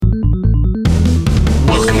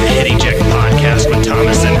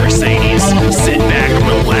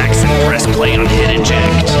play on Hit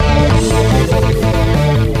Eject.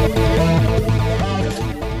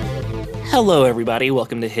 Hello, everybody.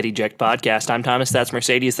 Welcome to Hit Eject Podcast. I'm Thomas, that's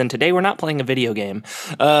Mercedes, and today we're not playing a video game.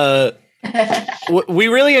 We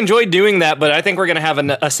really enjoyed doing that, but I think we're going to have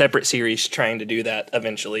a separate series trying to do that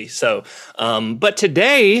eventually. So, but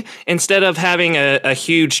today, instead of having a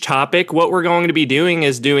huge topic, what we're going to be doing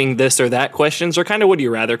is doing this or that questions, or kind of would you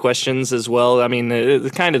rather questions as well. I mean,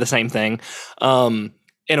 it's kind of the same thing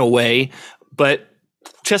in a way, but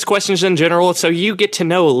just questions in general, so you get to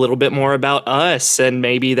know a little bit more about us, and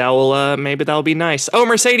maybe that'll be nice. Oh,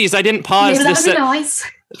 Mercedes, I didn't pause. Maybe that'll be nice.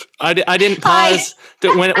 I didn't pause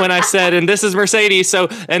when I said, and this is Mercedes.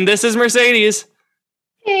 And this is Mercedes.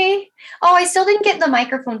 Hey. Oh, I still didn't get the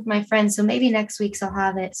microphone from my friend, so maybe next week I'll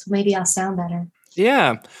have it. So maybe I'll sound better.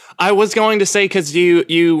 Yeah, I was going to say, because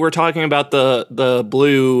you were talking about the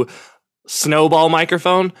blue snowball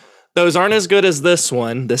microphone. Those aren't as good as this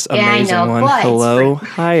one, this amazing one. Hello.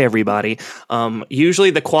 Hi, everybody.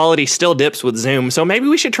 Usually the quality still dips with Zoom, so maybe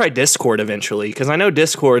we should try Discord eventually, because I know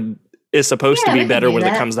Discord is supposed to be better when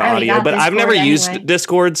it comes to audio, but I've never used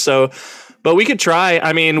Discord, but we could try.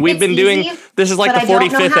 I mean, we've been doing, this is like the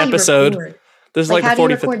 45th episode. This is like the 45th. How do you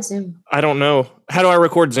record Zoom? I don't know. How do I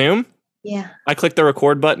record Zoom? Yeah. I click the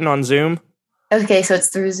record button on Zoom. Okay, so it's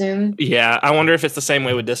through Zoom? Yeah, I wonder if it's the same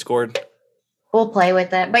way with Discord. We'll play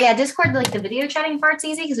with it. But yeah, Discord, like the video chatting part's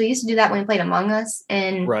easy because we used to do that when we played Among Us.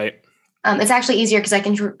 And right. It's actually easier because I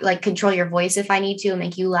can control your voice if I need to and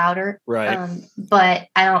make you louder. Right. But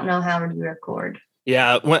I don't know how to record.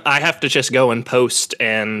 Yeah, I have to just go and post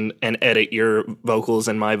and edit your vocals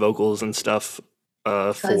and my vocals and stuff.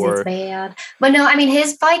 It's bad. But no, I mean,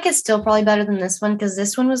 his bike is still probably better than this one because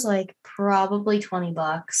this one was like probably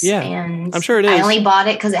 $20. Yeah, and I'm sure it is. I only bought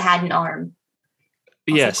it because it had an arm.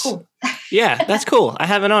 Yes. Like, cool. Yeah, that's cool. I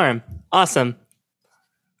have an arm. Awesome.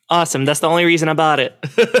 That's the only reason I bought it.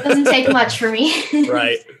 Doesn't take much for me.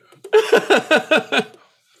 Right.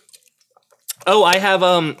 Oh, I have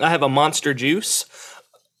a Monster Juice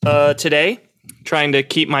today, trying to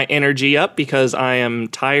keep my energy up because I am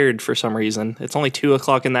tired for some reason. It's only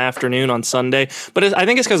 2:00 in the afternoon on Sunday, but I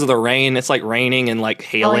think it's because of the rain. It's like raining and like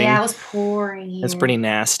hailing. Oh yeah, it was pouring here. It's pretty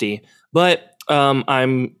nasty. But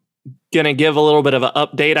I'm gonna give a little bit of an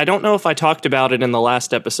update. I don't know if I talked about it in the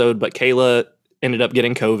last episode, but Kayla ended up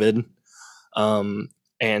getting COVID.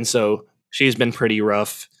 And so she's been pretty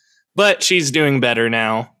rough, but she's doing better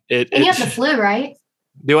now. And you have the flu, right?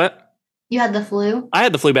 Do what? You had the flu? I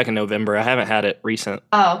had the flu back in November. I haven't had it recent.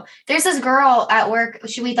 Oh, there's this girl at work.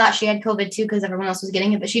 We thought she had COVID too because everyone else was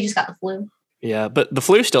getting it, but she just got the flu. Yeah, but the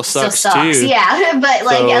flu still sucks too. Yeah, but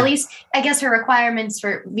at least I guess her requirements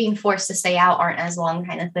for being forced to stay out aren't as long,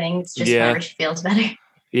 kind of thing. It's just whenever she feels better.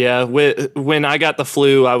 Yeah, when I got the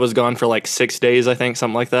flu, I was gone for like 6 days, I think,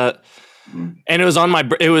 something like that. And it was on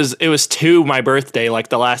it was to my birthday, like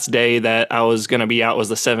the last day that I was gonna be out was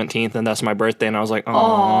the 17th, and that's my birthday, and I was like,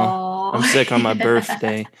 oh, I'm sick on my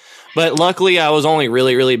birthday. But luckily, I was only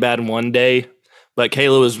really, really bad one day. But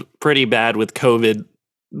Kayla was pretty bad with COVID.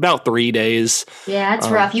 About 3 days. Yeah, it's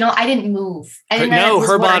rough. I didn't move.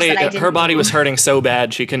 Her body was hurting so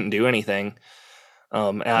bad she couldn't do anything.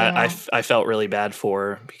 I felt really bad for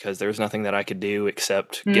her because there was nothing that I could do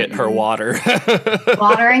except get her water.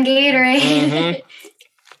 Water and Gatorade.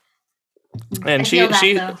 Mm-hmm.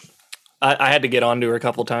 And I had to get onto her a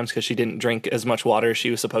couple times because she didn't drink as much water as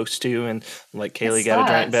she was supposed to, and like Kaylee got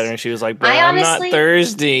to drink better, and she was like, "Bro, I'm not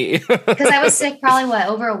thirsty." Because I was sick probably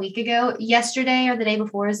over a week ago. Yesterday or the day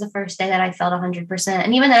before is the first day that I felt 100%,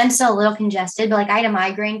 and even then, still a little congested. But like I had a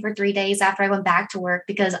migraine for 3 days after I went back to work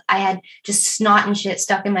because I had just snot and shit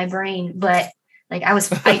stuck in my brain. But like I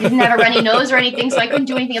didn't have a runny nose or anything, so I couldn't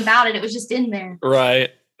do anything about it. It was just in there.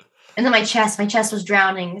 Right. And then my chest was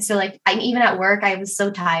drowning. So like even at work, I was so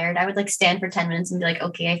tired. I would like stand for 10 minutes and be like,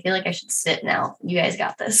 okay, I feel like I should sit now. You guys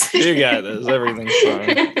got this. You got this. Everything's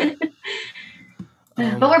fine.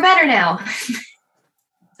 But we're better now.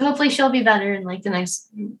 So hopefully she'll be better in like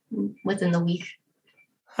within the week.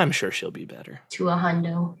 I'm sure she'll be better. To a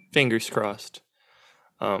hundo. Fingers crossed.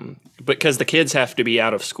 Because the kids have to be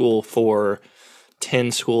out of school for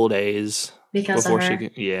 10 school days. Because of her.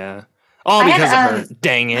 Yeah. All because of her.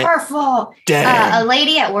 Dang it. Her fault. Dang. A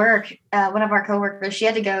lady at work, one of our coworkers, she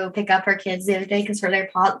had to go pick up her kids the other day because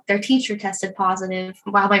their teacher tested positive.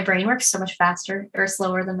 Wow, my brain works so much faster or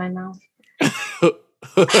slower than my mouth. Huh?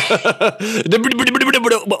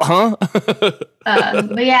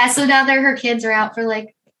 But yeah, so now her kids are out for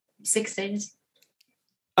like 6 days.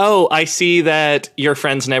 Oh, I see that your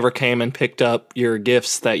friends never came and picked up your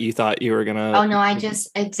gifts that you thought you were going to... Oh, no, I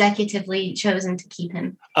just executively chosen to keep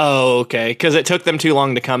him. Oh, okay. Because it took them too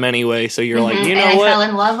long to come anyway, so you're like, you know and what? I fell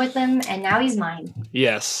in love with him, and now he's mine.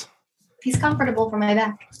 Yes. He's comfortable for my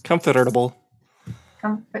back. Comfortable.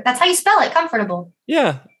 That's how you spell it, comfortable.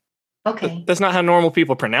 Yeah. Okay. That's not how normal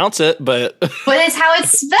people pronounce it, but... But it's how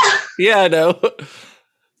it's spelled. Yeah, I know.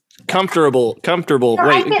 Comfortable. No,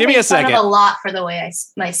 wait, give me a second. A lot for the way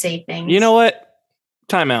I say things. You know what?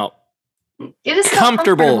 Time out. It is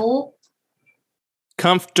comfortable.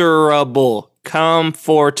 Comfortable. How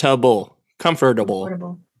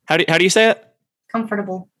do you say it?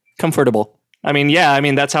 Comfortable. I mean,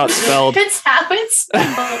 that's how it's spelled. It's how it's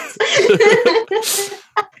spelled.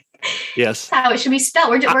 Yes. That's how it should be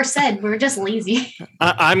spelled. We're just lazy.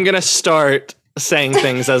 I'm gonna start saying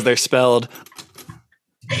things as they're spelled.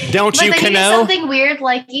 Don't you know? Something weird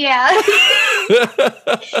like yeah. But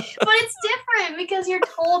it's different because you're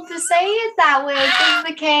told to say it that way because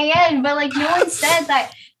the KN. But like no one said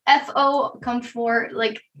that FO comfort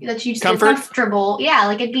like that you just comfortable. Yeah,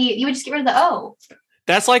 like you would just get rid of the O.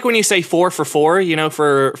 That's like when you say 4 for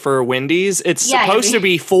 4, for Wendy's. It's supposed to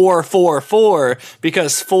be 4 for 4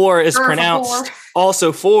 because 4 is pronounced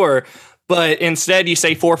also 4, but instead you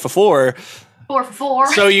say 4 for 4. 4 for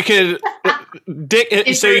 4. So you could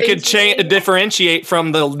differentiate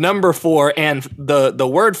from the number 4 and the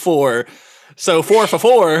word 4. So 4 for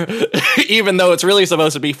 4, even though it's really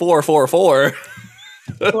supposed to be 4 for 4.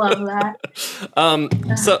 Love that.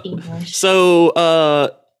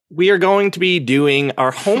 So we are going to be doing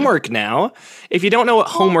our homework now. If you don't know what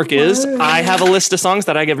homework is, I have a list of songs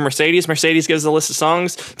that I give Mercedes. Mercedes gives a list of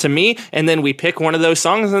songs to me, and then we pick one of those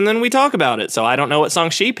songs, and then we talk about it. So I don't know what song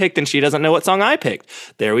she picked, and she doesn't know what song I picked.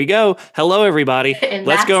 There we go. Hello, everybody.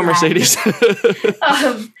 Let's go, Mercedes.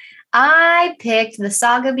 I picked The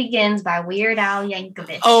Saga Begins by Weird Al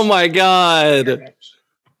Yankovic. Oh, my God.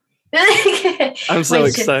 I'm so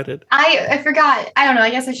excited. I forgot. I don't know. I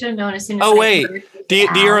guess I should have known as soon as. Oh wait, do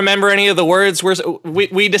you remember any of the words?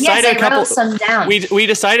 We decided I wrote some down. We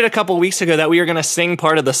decided a couple weeks ago that we were going to sing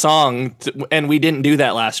part of the song, and we didn't do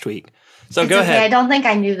that last week. So go ahead. I don't think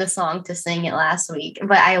I knew the song to sing it last week,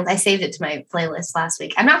 but I saved it to my playlist last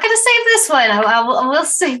week. I'm not going to save this one. I will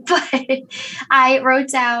sing, but I wrote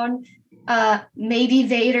down maybe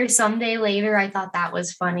Vader someday later. I thought that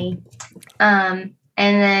was funny.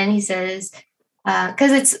 And then he says,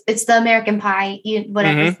 because it's the American Pie,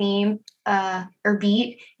 whatever theme or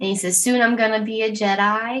beat. And he says, soon I'm going to be a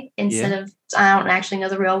Jedi instead of, I don't actually know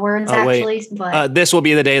the real words actually. But this will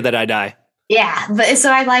be the day that I die. Yeah. But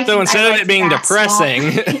so I like. So instead of it being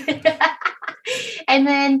depressing. And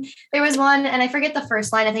then there was one, and I forget the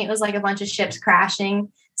first line. I think it was like a bunch of ships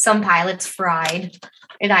crashing. Some pilots fried.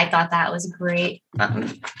 And I thought that was great.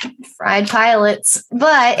 Fried pilots.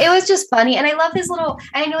 But it was just funny. And I love his little,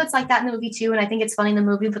 and I know it's like that in the movie too. And I think it's funny in the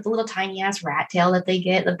movie, but the little tiny ass rat tail that they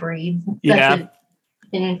get, the braid. Yeah.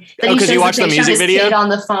 Because you watched the music video kid on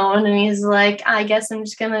the phone, and he's like, I guess I'm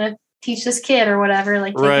just going to teach this kid or whatever,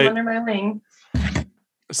 like take him under my wing.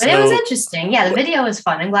 But it was interesting. Yeah, the video was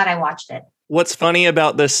fun. I'm glad I watched it. What's funny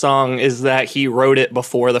about this song is that he wrote it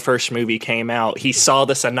before the first movie came out. He saw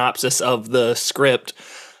the synopsis of the script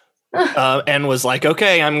and was like,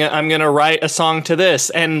 okay, I'm gonna write a song to this.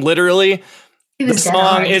 And literally the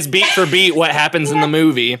song is beat for beat what happens in the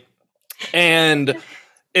movie. And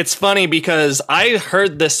it's funny because I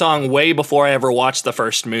heard this song way before I ever watched the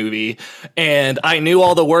first movie, and I knew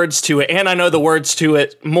all the words to it, and I know the words to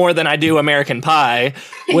it more than I do American Pie,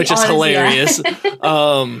 which is hilarious.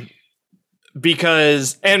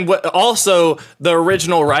 Because, and also the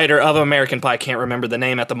original writer of American Pie, can't remember the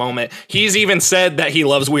name at the moment, he's even said that he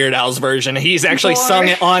loves Weird Al's version. He's actually sung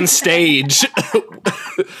it on stage. He's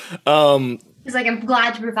like, I'm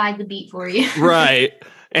glad to provide the beat for you. Right.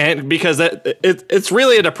 And because it's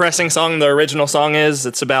really a depressing song. The original song is,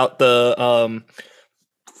 it's about the,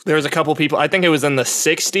 there was a couple people, I think it was in the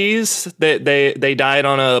 60s that they died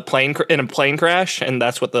on in a plane crash. And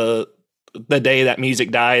that's what the day that music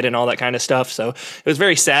died and all that kind of stuff. So it was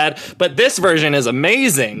very sad, but this version is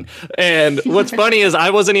amazing. And what's funny is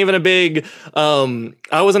I wasn't a big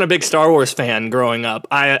Star Wars fan growing up.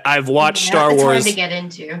 I've watched Star Wars. Hard to get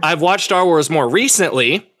into. I've watched Star Wars more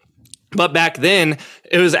recently, but back then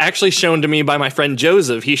it was actually shown to me by my friend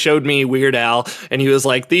Joseph. He showed me Weird Al and he was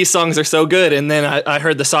like, these songs are so good. And then I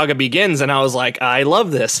heard The Saga Begins and I was like, I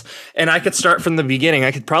love this. And I could start from the beginning.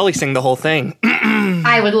 I could probably sing the whole thing.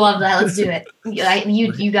 I would love that. Let's do it. You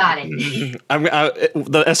got it.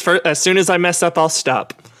 As soon as I mess up, I'll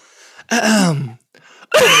stop. Messes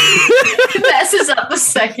up the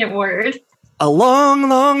second word. A long,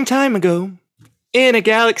 long time ago, in a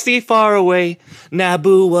galaxy far away,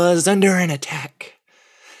 Naboo was under an attack.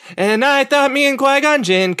 And I thought me and Qui-Gon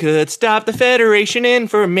Jinn could stop the Federation in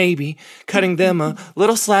for maybe cutting them a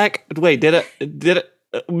little slack. Wait, did it?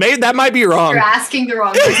 Maybe that might be wrong. You're asking the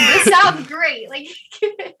wrong person. This sounds great. Like,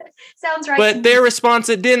 sounds right. But their response,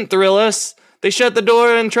 it didn't thrill us. They shut the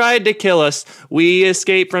door and tried to kill us. We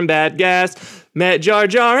escaped from bad gas, met Jar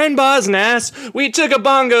Jar and Boz Nass. We took a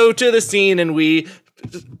bongo to the scene and we,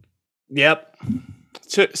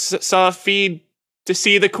 saw a feed to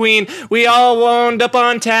see the Queen. We all wound up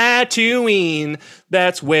on Tatooine.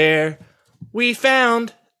 That's where we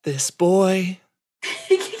found this boy.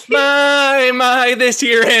 My, this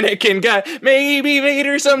here Anakin guy. Maybe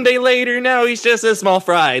Vader someday later. Now he's just a small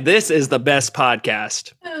fry. This is the best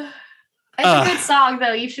podcast. It's a good song,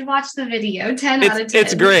 though. You should watch the video. 10 out of 10.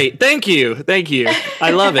 It's great. Thank you. I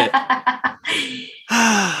love it.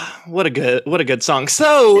 What a good song.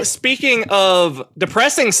 So, speaking of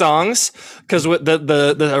depressing songs, because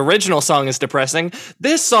the original song is depressing,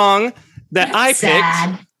 this song that I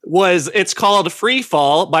picked it's called Free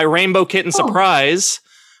Fall by Rainbow Kitten Surprise.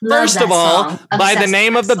 First of all, by the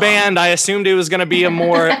name of the band, I assumed it was going to be a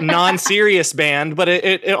more non-serious band, but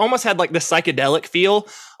it almost had like the psychedelic feel,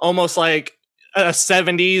 almost like a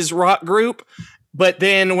 70s rock group. But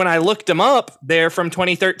then when I looked them up, they're from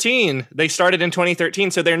 2013. They started in 2013,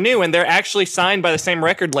 so they're new, and they're actually signed by the same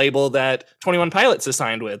record label that 21 Pilots is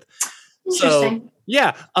signed with. Interesting. So,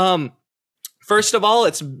 yeah. First of all,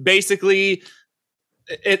 it's basically,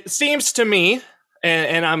 it seems to me,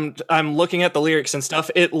 and I'm looking at the lyrics and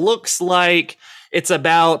stuff, it looks like it's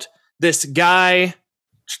about this guy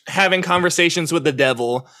having conversations with the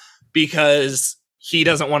devil because he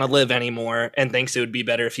doesn't want to live anymore and thinks it would be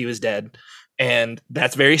better if he was dead. And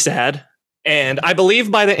that's very sad. And I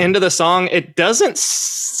believe by the end of the song, it doesn't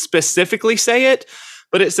specifically say it,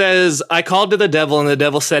 but it says, I called to the devil and the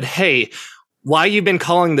devil said, hey, why you been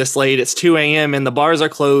calling this late? It's 2 a.m. and the bars are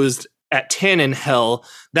closed at 10 in hell.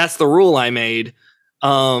 That's the rule I made.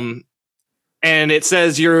 And it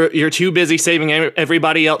says you're too busy saving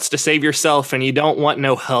everybody else to save yourself and you don't want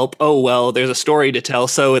no help. Oh, well, there's a story to tell.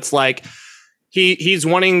 So it's like he's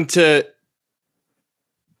wanting to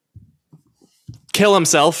kill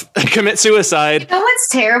himself, commit suicide. You know what's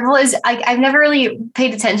terrible is I've never really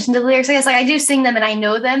paid attention to the lyrics. I guess like I do sing them and I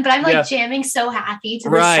know them, but I'm like jamming so happy to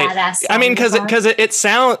this sad ass song. I mean, because it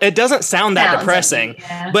doesn't sound that depressing,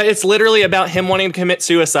 but it's literally about him wanting to commit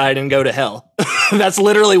suicide and go to hell. That's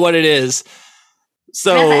literally what it is.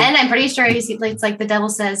 So and at the end, I'm pretty sure it's like the devil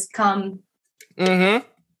says, "Come." Mm-hmm.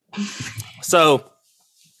 So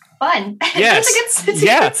fun. Yes,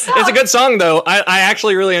 it's a good song though. I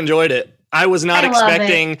actually really enjoyed it. I was not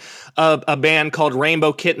expecting a band called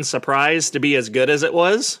Rainbow Kitten Surprise to be as good as it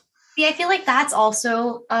was. Yeah, I feel like that's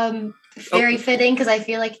also very fitting because I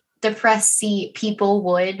feel like depressed people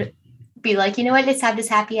would be like, you know what, let's have this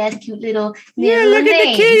happy ass cute little look at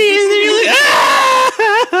the kitty.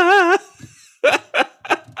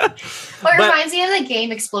 Well, it reminds me of the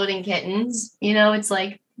game Exploding Kittens. You know, it's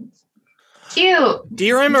like cute. Do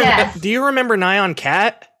you remember Nyan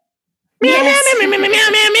Cat? Yes.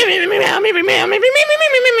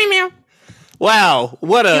 Wow,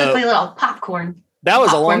 what a... He looked like a little popcorn. That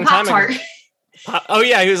was a long time ago. Oh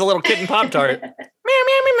yeah, he was a little kitten Pop-Tart.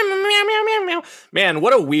 Man,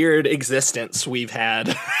 what a weird existence we've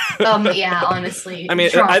had. Yeah, honestly. I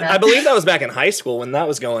mean, I believe that was back in high school when that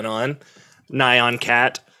was going on. Nyan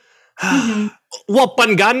Cat.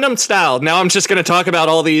 Whoopin' Gangnam Style. Now I'm just going to talk about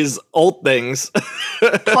all these old things.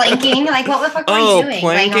 Planking? Like, what the fuck were you doing?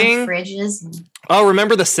 Planking? On fridges? Oh,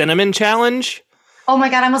 remember the cinnamon challenge? Oh my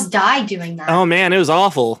God, I almost died doing that. Oh man, it was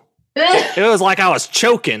awful. It was like I was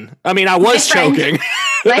choking. I mean, I was choking.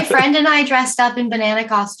 My friend and I dressed up in banana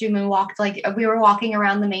costume and walked, like, we were walking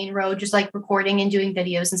around the main road, just like recording and doing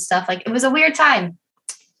videos and stuff. Like, it was a weird time.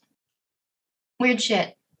 Weird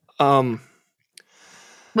shit.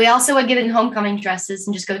 We also would get in homecoming dresses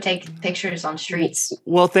and just go take pictures on streets.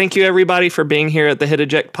 Well, thank you everybody for being here at the Hit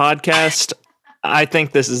Eject podcast. I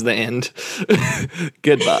think this is the end.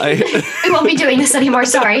 Goodbye. We won't be doing this anymore.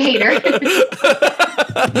 Sorry, hater.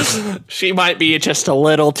 She might be just a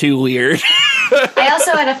little too weird. I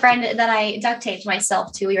also had a friend that I duct taped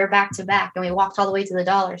myself to. We were back to back and we walked all the way to the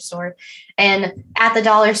dollar store. And at the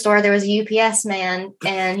dollar store, there was a UPS man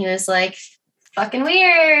and he was like, fucking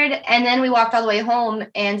weird. And then we walked all the way home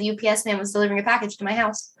and the UPS man was delivering a package to my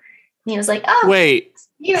house. And he was like, oh. Wait,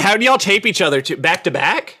 how do y'all tape each other back to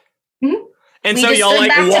back? Mm-hmm. And we so y'all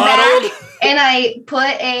like waddled? And I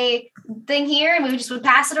put a thing here and we would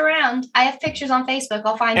pass it around. I have pictures on Facebook.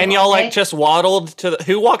 I'll find it. And y'all like just waddled to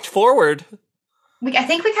who walked forward? I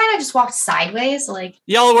think we kind of just walked sideways. Like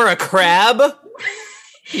y'all were a crab.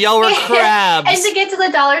 Y'all were crabs. And to get to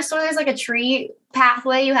the dollar store, there's like a tree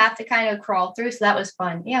pathway you have to kind of crawl through. So that was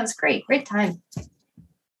fun. Yeah, it was great. Great time.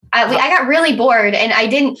 I got really bored and I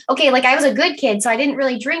was a good kid, so I didn't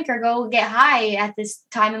really drink or go get high at this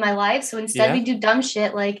time in my life. So instead we do dumb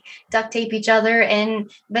shit like duct tape each other in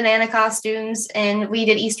banana costumes, and we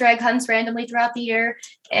did Easter egg hunts randomly throughout the year.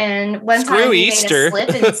 And one time we made a slip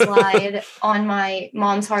and slide on my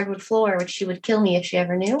mom's hardwood floor, which she would kill me if she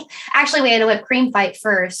ever knew. Actually, we had a whipped cream fight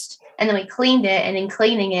first, and then we cleaned it, and in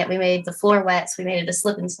cleaning it, we made the floor wet, so we made it a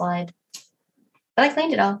slip and slide. But I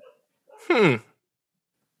cleaned it all.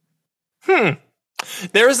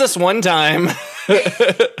 There was this one time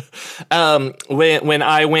when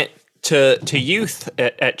I went to youth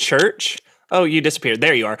at church. Oh, you disappeared.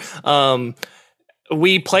 There you are.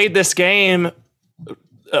 We played this game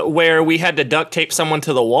where we had to duct tape someone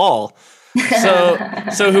to the wall. So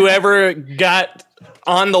whoever got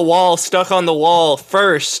on the wall, stuck on the wall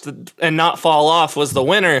first and not fall off was the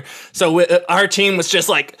winner. So our team was just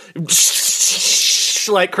like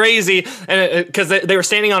crazy, and because they were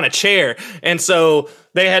standing on a chair, and so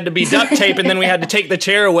they had to be duct taped, and then we had to take the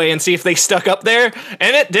chair away and see if they stuck up there,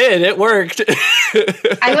 and it did. It worked.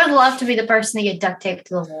 I would love to be the person to get duct taped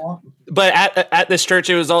to the wall. But at this church,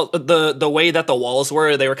 it was all the way that the walls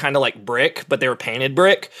were. They were kind of like brick, but they were painted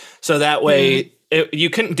brick, so that way. You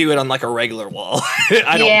couldn't do it on like a regular wall.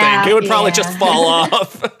 I don't think it would probably just fall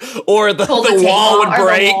off, or the wall would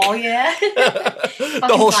break.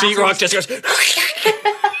 The whole sheetrock just goes.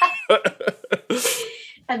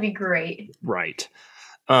 That'd be great. Right.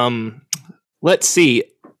 Let's see.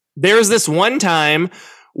 There's this one time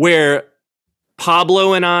where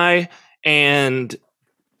Pablo and I and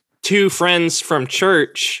two friends from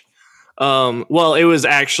church. It was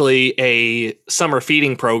actually a summer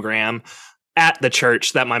feeding program at the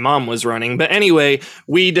church that my mom was running. But anyway,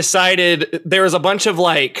 we decided there was a bunch of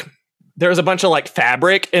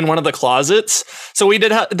fabric in one of the closets. So we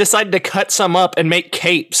decided to cut some up and make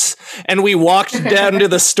capes. And we walked down to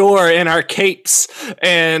the store in our capes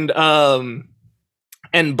and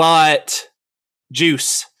bought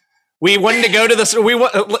juice. We wanted to go to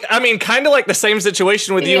the kind of like the same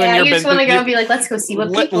situation with you and your business. Yeah, you just want to go and be like, let's go see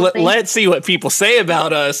what people think. Let's see what people say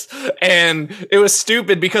about us. And it was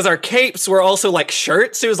stupid because our capes were also like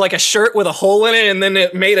shirts. It was like a shirt with a hole in it, and then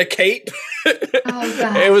it made a cape. Oh,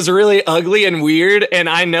 God. It was really ugly and weird, and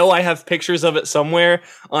I know I have pictures of it somewhere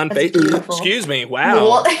on Facebook. Excuse me.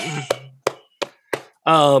 Wow.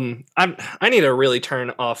 I need to really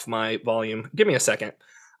turn off my volume. Give me a second.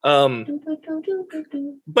 But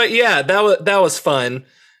yeah, that was fun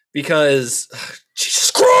because Jesus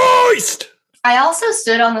Christ. I also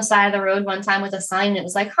stood on the side of the road one time with a sign that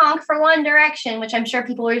was like honk for One Direction, which I'm sure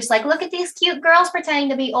people were just like, look at these cute girls pretending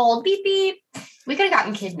to be old. Beep beep. We could have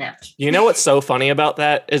gotten kidnapped. You know what's so funny about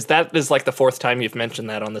that is like the fourth time you've mentioned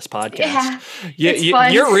that on this podcast. Yeah,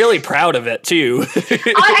 you're really proud of it too.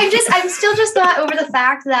 I'm still just not over the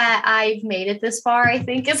fact that I've made it this far, I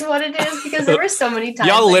think is what it is, because there were so many times.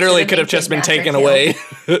 Y'all literally could have just been taken away.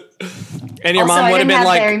 And your mom would have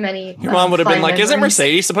been like, isn't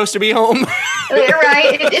Mercedes supposed to be home?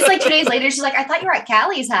 Right. It's like 2 days later, she's like, I thought you were at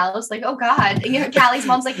Callie's house. Like, oh God. And Callie's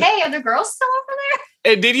mom's like, hey, are the girls still over there?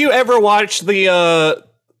 Did you ever watch the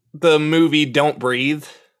movie Don't Breathe?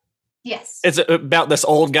 Yes. It's about this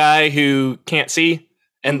old guy who can't see,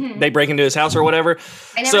 and they break into his house or whatever.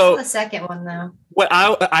 I never saw the second one, though.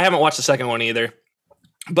 I haven't watched the second one either.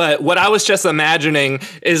 But what I was just imagining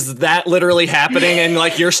is that literally happening, and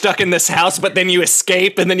like you're stuck in this house, but then you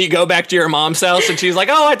escape, and then you go back to your mom's house, and she's like,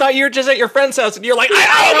 "Oh, I thought you were just at your friend's house," and you're like,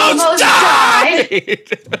 "I almost died."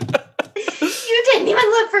 You didn't even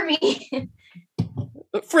look for me.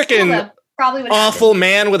 Freaking awful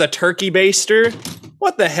man with a turkey baster.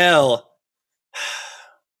 What the hell?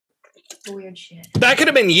 Weird shit. That could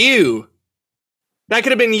have been you.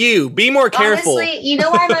 Be more careful. Honestly, you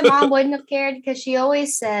know why my mom wouldn't have cared? Because she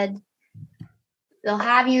always said, they'll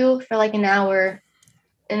have you for like an hour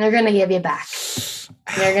and they're going to give you back.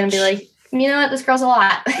 And they're going to be like, you know what? This girl's a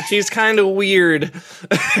lot. She's kind of weird.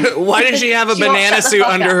 Why did she have a banana suit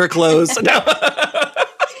under her clothes? No.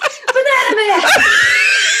 Banana man.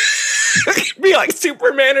 Be like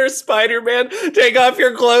Superman or Spider-Man. Take off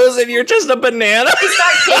your clothes and you're just a banana. They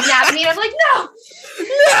start kidnapping me and I'm like, no.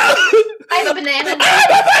 I have a banana.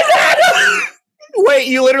 Wait,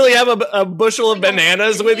 you literally have a bushel of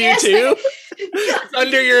bananas with you too? It's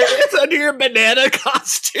under your banana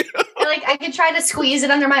costume. I could try to squeeze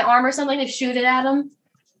it under my arm or something to shoot it at him.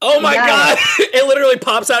 Oh my God. It literally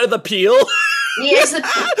pops out of the peel. Yes. It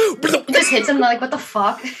just hits him like, what the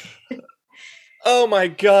fuck? Oh my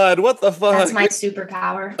God, what the fuck? That's my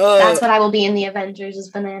superpower. That's what I will be in the Avengers is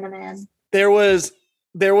Banana Man. There was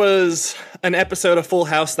an episode of Full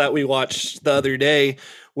House that we watched the other day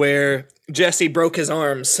where Jesse broke his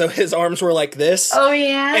arms, so his arms were like this. Oh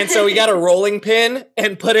yeah. And so he got a rolling pin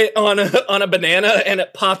and put it on a banana, and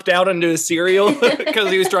it popped out into his cereal because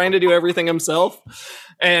he was trying to do everything himself.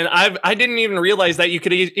 And I didn't even realize that you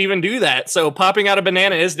could even do that. So popping out a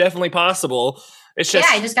banana is definitely possible. It's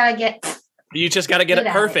just you just gotta get it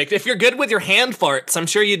perfect. If you're good with your hand farts, I'm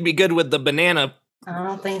sure you'd be good with the banana. I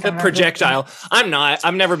don't think a projectile. I'm not.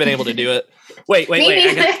 I've never been able to do it. Wait.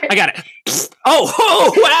 I got it.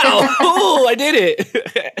 Oh, wow. Oh, I did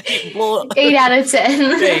it. Well, 8 out of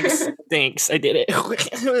 10. Thanks. I did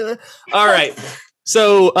it. All right.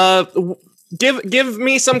 So, give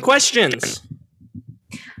me some questions.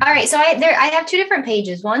 All right, so I have 2 different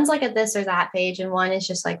pages. One's like a this or that page, and one is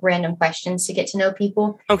just like random questions to get to know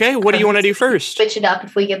people. Okay, what do you want to do first? Switch it up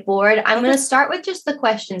if we get bored. I'm going to start with just the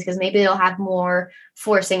questions because maybe it'll have more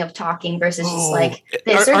forcing of talking versus just like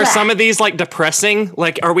this or that. Are some of these like depressing?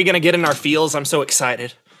 Like, are we going to get in our feels? I'm so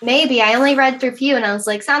excited. Maybe. I only read through a few, and I was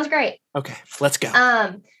like, sounds great. Okay, let's go.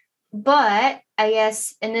 But I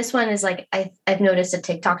guess, and this one is like, I've noticed a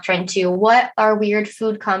TikTok trend too. What are weird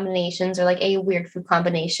food combinations or like a weird food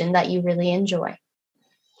combination that you really enjoy?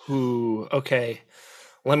 Ooh, okay.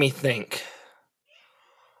 Let me think.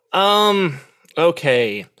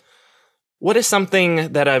 Okay. What is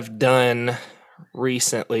something that I've done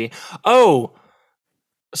recently? Oh,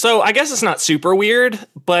 so I guess it's not super weird,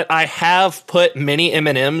 but I have put mini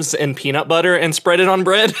M&Ms in peanut butter and spread it on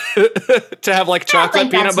bread to have like chocolate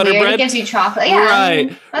peanut butter bread. It gives you chocolate.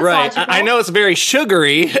 Yeah, right. I know it's very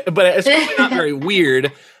sugary, but it's really not very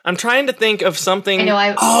weird. I'm trying to think of something. I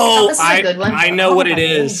know. This is a good one. I know what it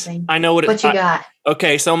is. I know what you got.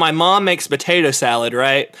 Okay, so my mom makes potato salad,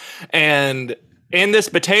 right? And in this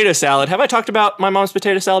potato salad, have I talked about my mom's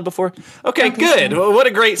potato salad before? Okay, good. So. What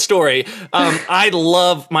a great story. I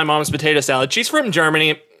love my mom's potato salad. She's from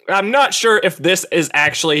Germany. I'm not sure if this is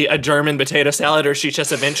actually a German potato salad or she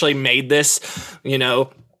just eventually made this,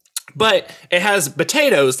 But it has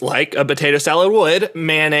potatoes like a potato salad would,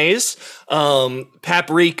 mayonnaise,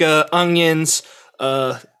 paprika, onions,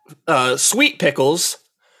 sweet pickles.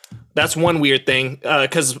 That's one weird thing,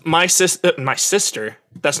 because my sister,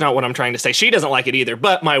 that's not what I'm trying to say. She doesn't like it either,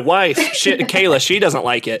 but my wife, Kayla, she doesn't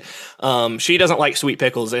like it. She doesn't like sweet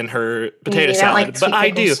pickles in her potato salad, but I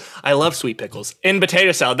do. I love sweet pickles in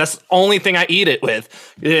potato salad. That's the only thing I eat it with.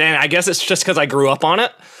 And I guess it's just because I grew up on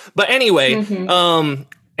it. But anyway,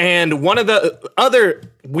 and one of the other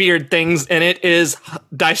weird things in it is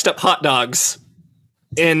diced up hot dogs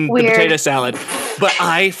in the potato salad, but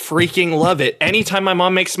I freaking love it. Anytime my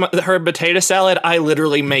mom makes her potato salad, I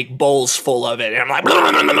literally make bowls full of it, and I'm like,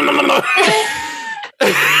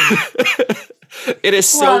 it is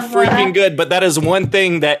so freaking good. But that is one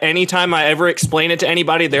thing that anytime I ever explain it to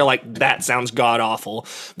anybody, they're like, that sounds god awful.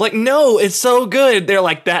 I'm like, no, it's so good. They're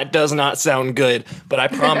like, that does not sound good. But I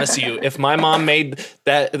promise you, if my mom made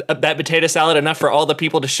that potato salad enough for all the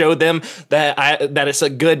people to show them that it's a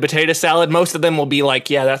good potato salad, most of them will be like,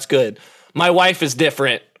 yeah, that's good. My wife is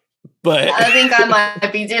different, but I think I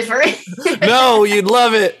might be different. No, you'd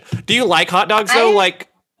love it. Do you like hot dogs though?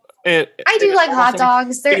 I do like hot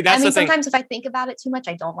dogs. Sometimes if I think about it too much,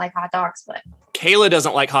 I don't like hot dogs, but Kayla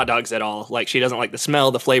doesn't like hot dogs at all. Like, she doesn't like the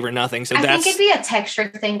smell, the flavor, nothing. So I think it'd be a texture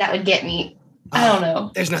thing that would get me. I don't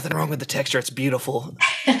know. There's nothing wrong with the texture. It's beautiful.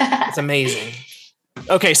 It's amazing.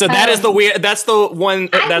 Okay, so that is the weird. That's the one.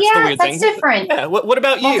 That's the weird thing. That's different. Yeah. What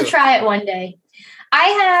about you? We'll try it one day. I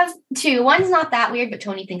have 2. One's not that weird, but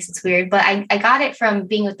Tony thinks it's weird. But I got it from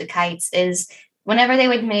being with the Kites. Is whenever they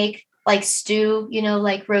would make like stew,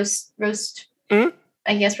 like roast, I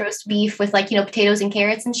guess roast beef with like, potatoes and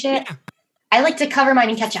carrots and shit. Yeah. I like to cover mine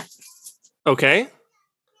in ketchup. Okay.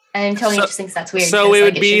 And Tony just thinks that's weird. So it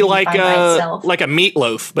would be like a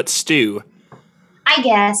meatloaf, but stew. I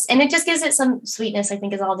guess. And it just gives it some sweetness, I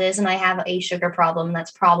think is all it is. And I have a sugar problem.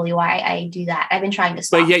 That's probably why I do that. I've been trying to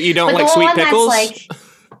stop. But yet you don't like sweet pickles?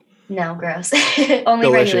 No, gross. Only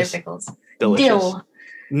Delicious. Regular pickles. Delicious. Dill.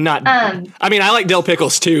 Not. I mean, I like dill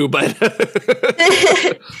pickles too, but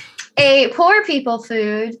a poor people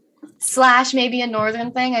food / maybe a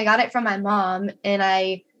northern thing. I got it from my mom, and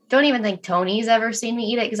I don't even think Tony's ever seen me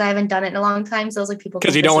eat it because I haven't done it in a long time. So I was like, people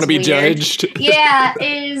because you don't want to be judged. Yeah,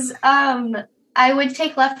 is I would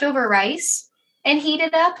take leftover rice and heat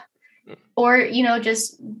it up, or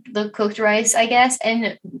just the cooked rice, I guess,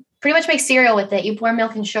 and pretty much make cereal with it. You pour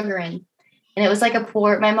milk and sugar in. And it was like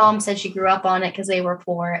my mom said she grew up on it because they were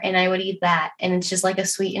poor, and I would eat that. And it's just like a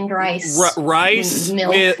sweetened rice. Rice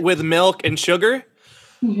milk. With milk and sugar?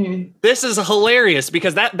 Mm-hmm. This is hilarious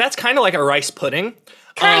because that's kind of like a rice pudding.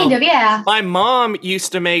 Kind of, yeah. My mom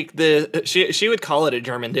used to make she would call it a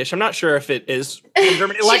German dish. I'm not sure if it is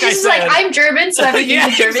German. Like I said, like, I'm German, so I would use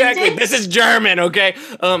a German exactly. dish. This is German, okay?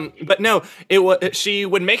 But no, she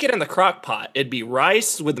would make it in the crock pot. It'd be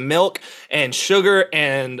rice with milk and sugar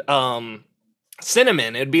and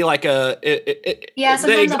cinnamon. It'd be like almost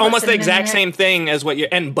the exact same thing as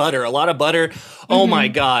and butter. A lot of butter. Mm-hmm. Oh my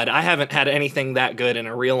God, I haven't had anything that good in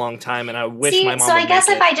a real long time, and I wish my mom. So I guess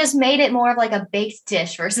if I just made it more of like a baked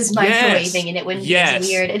dish versus microwaving, and it wouldn't be as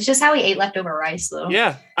weird. It's just how we ate leftover rice, though.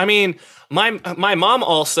 Yeah, I mean, my mom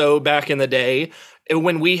also back in the day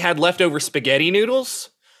when we had leftover spaghetti noodles,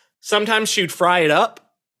 sometimes she'd fry it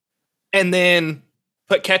up and then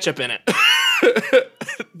put ketchup in it.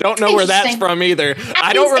 Don't know where that's from either.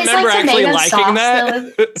 I don't remember actually liking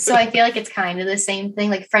that. Though, so I feel like it's kind of the same thing,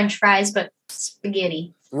 like French fries, but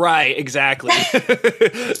spaghetti. Right, exactly.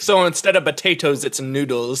 So instead of potatoes, it's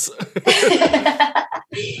noodles.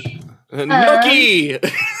 Gnocchi.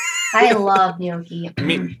 I love gnocchi.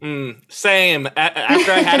 Same.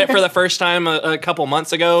 After I had it for the first time a couple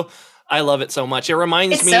months ago, I love it so much. It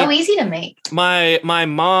reminds me. It's so easy to make. My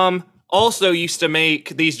mom also used to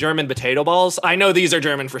make these German potato balls. I know these are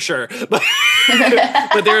German for sure, but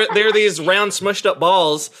they're these round smushed up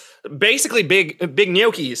balls, basically big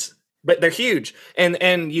gnocchis, but they're huge.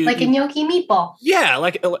 And you like a gnocchi meatball.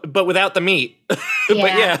 Yeah, but without the meat.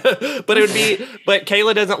 Yeah. but it would be. But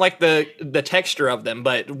Kayla doesn't like the texture of them.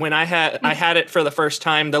 But when I had it for the first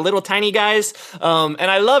time, the little tiny guys, and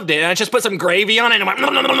I loved it. And I just put some gravy on it, and I went.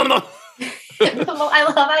 I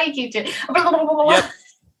love how you keep it. Yep.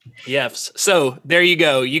 Yes. So there you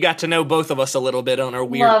go. You got to know both of us a little bit on our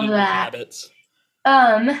weird eating habits.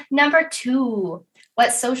 Number 2,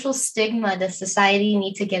 what social stigma does society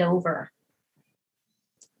need to get over?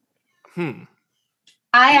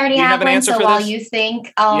 I already have one, so while you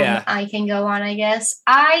think, I can go on, I guess.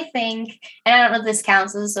 I think, and I don't know if this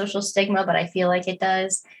counts as a social stigma, but I feel like it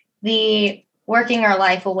does, the working our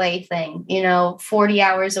life away thing, 40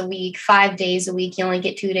 hours a week, 5 days a week, you only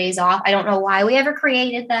get 2 days off. I don't know why we ever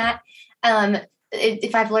created that.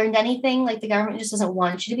 If I've learned anything, like the government just doesn't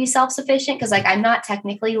want you to be self-sufficient because like I'm not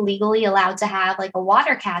technically legally allowed to have like a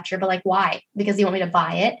water catcher, but like why? Because you want me to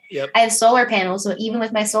buy it. Yep. I have solar panels. So even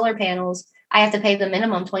with my solar panels, I have to pay the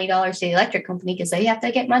minimum $20 to the electric company because they have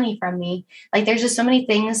to get money from me. Like there's just so many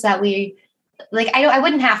things that I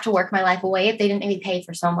wouldn't have to work my life away if they didn't maybe pay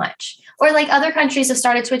for so much. Or like other countries have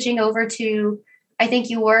started switching over to, I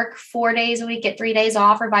think you work 4 days a week, get 3 days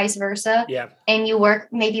off or vice versa. Yeah. And you work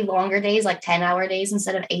maybe longer days, like 10-hour days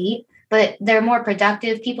instead of 8, but they're more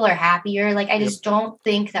productive. People are happier. Like, I just don't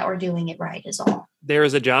think that we're doing it right is all. There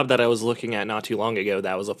is a job that I was looking at not too long ago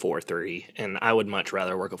that was a 4-3, and I would much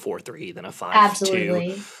rather work a 4-3 than a 5-2.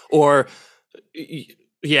 Absolutely. Or,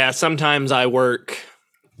 yeah, sometimes I work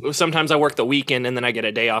the weekend and then I get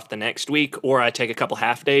a day off the next week, or I take a couple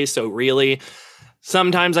half days. So really,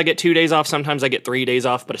 sometimes I get 2 days off, sometimes I get 3 days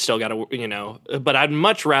off, but I still got to, but I'd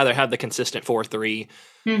much rather have the consistent 4-3,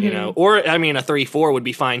 or I mean, a 3-4 would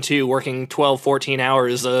be fine too. Working 12, 14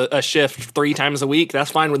 hours a shift 3 times a week.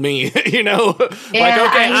 That's fine with me, Yeah, like,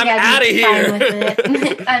 okay, I'm out of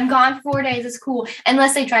here. I'm gone for 4 days. It's cool.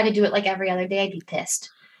 Unless they try to do it like every other day, I'd be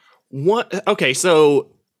pissed. What? Okay.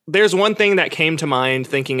 So there's one thing that came to mind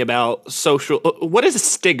thinking about social. What is a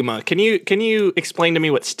stigma? Can you explain to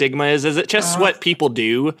me what stigma is? Is it just what people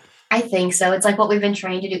do? I think so. It's like what we've been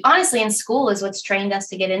trained to do. Honestly, in school is what's trained us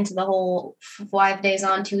to get into the whole 5 days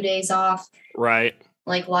on, 2 days off. Right.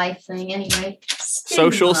 Like life thing anyway.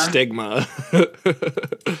 Social stigma.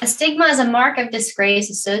 A stigma is a mark of disgrace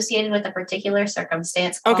associated with a particular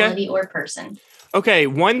circumstance, quality, or person. Okay.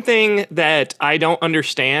 One thing that I don't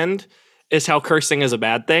understand is how cursing is a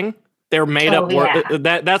bad thing. They're made up word.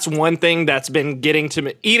 That's one thing that's been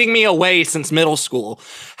eating me away since middle school.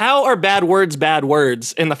 How are bad words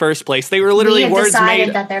in the first place? They were literally words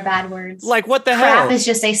decided that they're bad words. Like what the hell? Crap is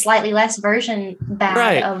just a slightly less version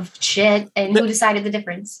of shit, and who decided the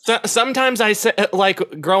difference? So, sometimes I say,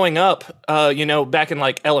 like growing up, back in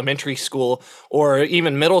like elementary school or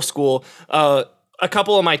even middle school, a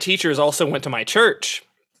couple of my teachers also went to my church.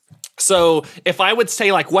 So if I would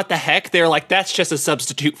say like, what the heck? They're like, that's just a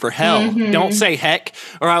substitute for hell. Mm-hmm. Don't say heck.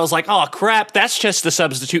 Or I was like, oh crap, that's just a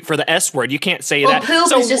substitute for the S word. You can't say that.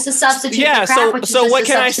 Poop is just a substitute for crap, so what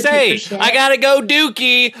can I say? I gotta go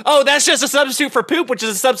dookie. Oh, that's just a substitute for poop, which is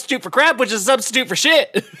a substitute for crap, which is a substitute for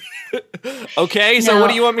shit. Okay, so what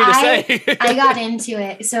do you want me to say? I got into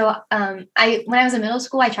it. So when I was in middle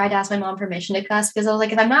school, I tried to ask my mom permission to cuss because I was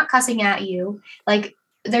like, if I'm not cussing at you, like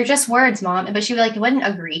they're just words, Mom. But she wouldn't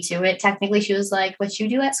agree to it. Technically, she was like, what you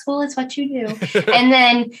do at school is what you do. And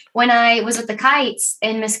then when I was with the Kites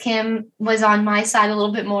and Miss Kim was on my side a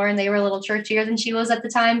little bit more and they were a little churchier than she was at the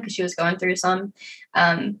time because she was going through some,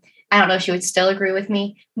 I don't know if she would still agree with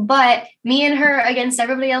me, but me and her against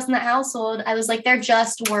everybody else in the household, I was like, they're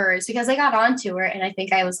just words because I got onto her. And I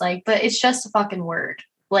think I was like, but it's just a fucking word.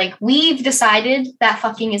 Like we've decided that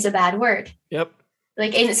fucking is a bad word. Yep.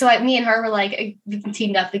 Like, and so me and her were like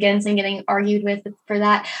teamed up against and getting argued with for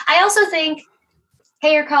that. I also think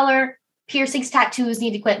hair color, piercings, tattoos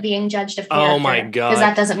need to quit being judged of character. Oh my God. Because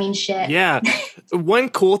that doesn't mean shit. Yeah. One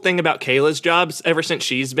cool thing about Kayla's jobs, ever since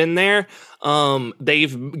she's been there,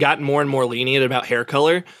 they've gotten more and more lenient about hair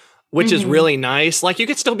color, which is really nice. Like, you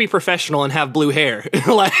could still be professional and have blue hair.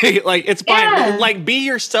 like it's fine. Yeah. Like, be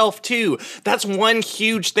yourself too. That's one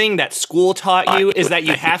huge thing that school taught you is that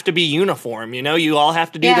you have to be uniform. You know, you all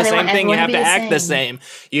have to do the same thing. You have to act the same.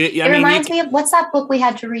 It reminds me of what's that book we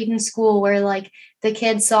had to read in school where like the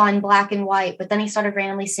kid saw in black and white, but then he started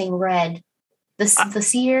randomly seeing red. The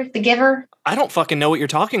Seer, the Giver. I don't fucking know what you're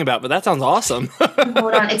talking about, but that sounds awesome.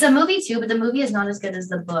 Hold on. It's a movie too, but the movie is not as good as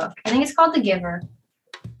the book. I think it's called The Giver.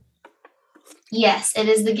 Yes, it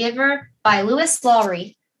is The Giver by Lewis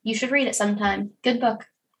Lowry. You should read it sometime. Good book.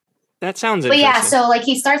 That sounds interesting. But yeah, so like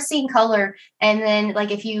he starts seeing color, and then like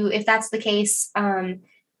if that's the case,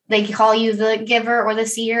 they call you the Giver or the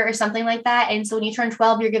Seer or something like that. And so when you turn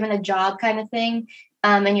 12, you're given a job kind of thing.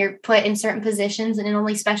 And you're put in certain positions, and then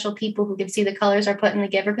only special people who can see the colors are put in the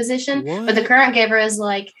Giver position. What? But the current Giver is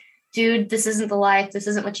like, dude, this isn't the life. This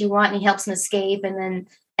isn't what you want. And he helps him escape. And then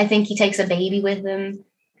I think he takes a baby with him.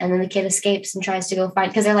 And then the kid escapes and tries to go find,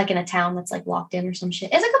 because they're like in a town that's like locked in or some shit.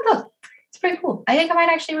 It's a good book. It's pretty cool. I think I might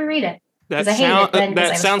actually reread it.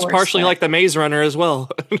 That sounds partially like the Maze Runner as well.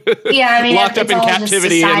 Yeah, I mean, locked up in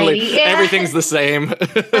captivity and everything's the same.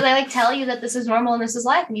 But they like tell you that this is normal and this is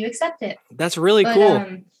life, and you accept it. That's really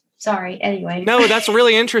cool. Sorry. Anyway. No, that's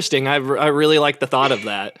really interesting. I really like the thought of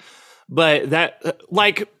that. But that,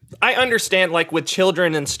 like, I understand, like, with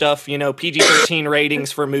children and stuff, you know, PG-13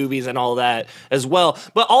 ratings for movies and all that as well.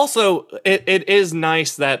 But also, it is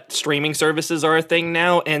nice that streaming services are a thing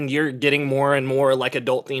now, and you're getting more and more, like,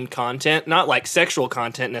 adult-themed content. Not, like, sexual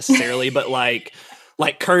content necessarily, but, like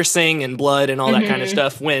cursing and blood and all that kind of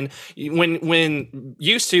stuff. When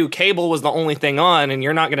used to, cable was the only thing on, and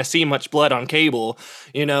you're not going to see much blood on cable,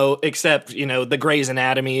 you know, except, you know, the Grey's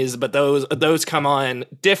Anatomies, but those come on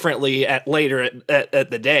differently at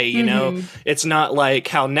the day, you know. It's not like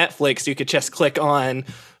how Netflix, you could just click on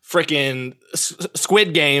freaking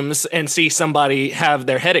Squid Games and see somebody have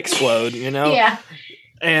their head explode, you know? Yeah.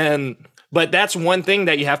 But that's one thing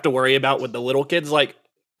that you have to worry about with the little kids. Like,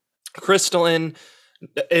 Crystalline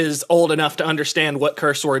is old enough to understand what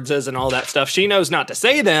curse words is and all that stuff. She knows not to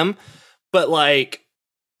say them, but like,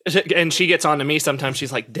 and she gets on to me sometimes.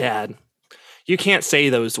 She's like, Dad, you can't say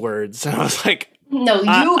those words. And I was like, no,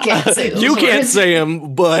 you can't say those you words. Can't say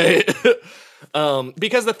them, but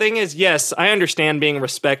because the thing is, yes, I understand being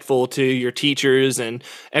respectful to your teachers and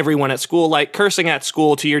everyone at school. Like, cursing at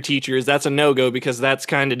school to your teachers, that's a no-go because that's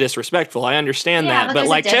kind of disrespectful. I understand that. But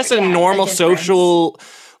like, just a normal social,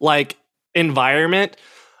 like, environment,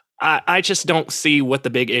 I just don't see what the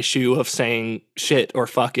big issue of saying shit or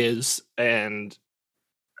fuck is. And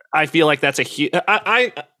I feel like that's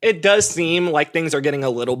it does seem like things are getting a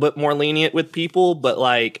little bit more lenient with people, but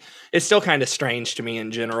like, it's still kind of strange to me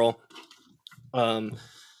in general.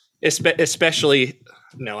 Especially,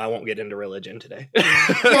 no, I won't get into religion today.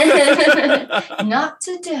 Not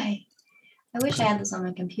today. I wish I had this on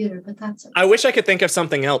my computer, but that's okay. I wish I could think of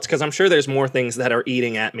something else, because I'm sure there's more things that are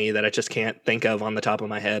eating at me that I just can't think of on the top of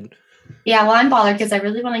my head. Yeah, well, I'm bothered because I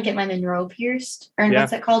really want to get my Monroe pierced, or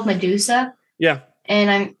what's it called, Medusa. Yeah.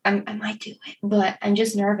 And I might do it, but I'm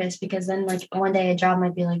just nervous because then, like, one day a job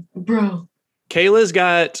might be like, bro. Kayla's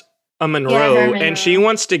got a Monroe, and she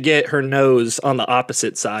wants to get her nose on the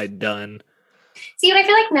opposite side done. See, but I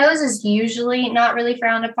feel like nose is usually not really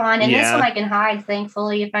frowned upon, and this one I can hide,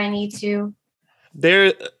 thankfully, if I need to. I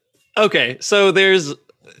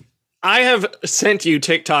have sent you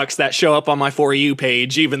TikToks that show up on my For You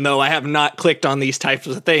page, even though I have not clicked on these types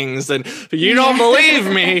of things, and you don't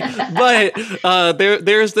believe me. But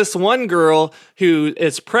there's this one girl who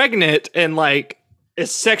is pregnant and like is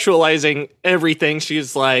sexualizing everything.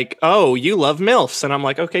 She's like, "Oh, you love MILFs," and I'm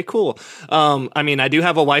like, "Okay, cool." I mean, I do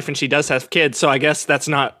have a wife and she does have kids, so I guess that's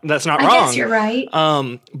not wrong. I guess you're right.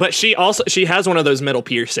 But she has one of those metal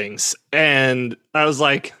piercings, and I was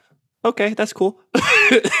like, Okay, that's cool.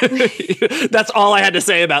 That's all I had to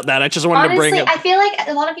say about that. I just wanted to bring it. I feel like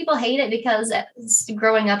a lot of people hate it because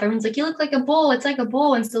growing up, everyone's like, you look like a bull. It's like a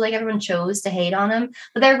bull. And so like everyone chose to hate on them.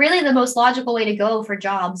 But they're really the most logical way to go for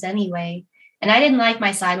jobs anyway. And I didn't like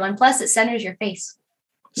my side one. Plus, it centers your face.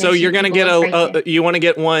 So you're going to get you want to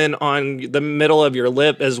get one on the middle of your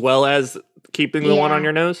lip as well as keeping the one on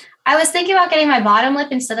your nose? I was thinking about getting my bottom lip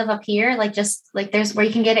instead of up here. Like just like there's where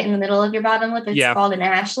you can get it in the middle of your bottom lip. It's called an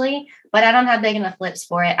Ashley, but I don't have big enough lips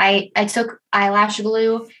for it. I took eyelash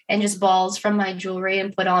glue and just balls from my jewelry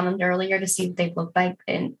and put on them earlier to see what they look like.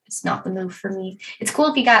 And it's not the move for me. It's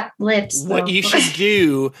cool if you got lips. What you should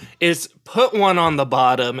do is put one on the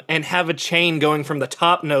bottom and have a chain going from the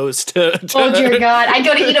top nose to oh dear God. I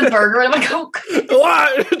go to eat a burger and I'm like, oh.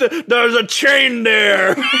 What? There's a chain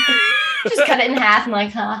there. Just cut it in half and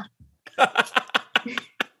like, huh?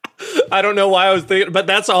 I don't know why I was thinking, but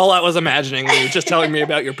that's all I was imagining when you were just telling me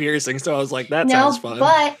about your piercing. So I was like, that sounds fun.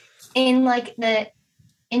 But in like the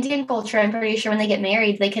Indian culture, I'm pretty sure when they get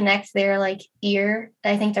married, they connect their like ear,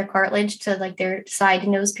 I think their cartilage to like their side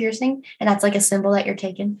nose piercing. And that's like a symbol that you're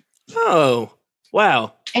taking. Oh,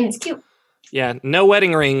 wow. And it's cute. Yeah. No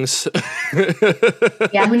wedding rings.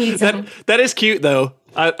 Yeah. Who needs them? That is cute though.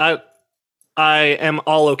 I am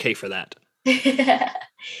all okay for that.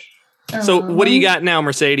 So what do you got now,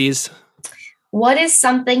 Mercedes? What is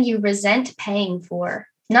something you resent paying for?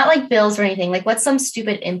 Not like bills or anything. Like what's some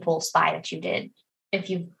stupid impulse buy that you did if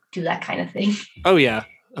you do that kind of thing? Oh, yeah,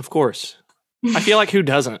 of course. I feel like who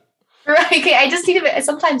doesn't? Right. Okay. I just need to,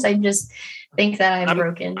 sometimes I just think that I'm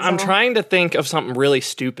broken. So. I'm trying to think of something really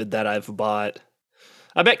stupid that I've bought.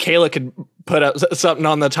 I bet Kayla could put up something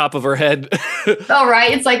on the top of her head. Oh,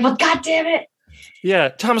 right. It's like, well, God damn it. Yeah.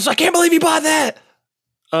 Thomas, I can't believe you bought that.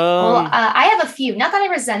 I have a few. Not that I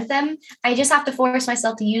resent them. I just have to force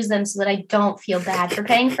myself to use them so that I don't feel bad for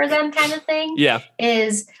paying for them kind of thing. Yeah.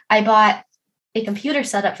 Is I bought a computer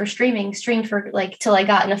setup for streamed for like till I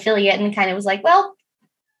got an affiliate and kind of was like, well,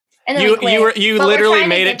 and then you literally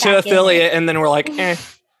made it to affiliate and then we're like, eh.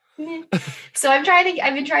 So I've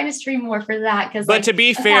been trying to stream more for that because but to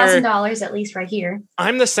be fair, $1,000 at least right here.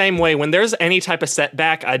 I'm the same way. When there's any type of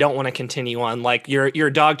setback, I don't want to continue on. Like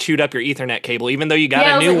your dog chewed up your Ethernet cable, even though you got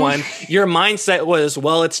a new one. Your mindset was,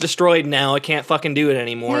 well, it's destroyed now. I can't fucking do it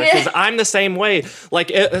anymore. Because I'm the same way.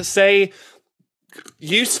 Like say.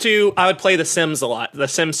 Used to, I would play The Sims a lot. The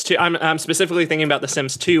Sims 2, I'm specifically thinking about The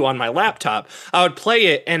Sims 2 on my laptop. I would play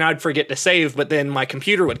it and I'd forget to save, but then my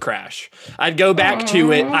computer would crash. I'd go back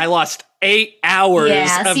to it. I lost 8 hours of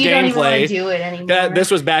gameplay. You don't even want to do it anymore.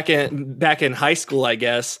 This was back in high school, I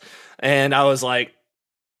guess. And I was like,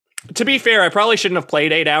 to be fair, I probably shouldn't have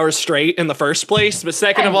played 8 hours straight in the first place. But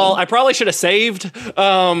second of all, I probably should have saved.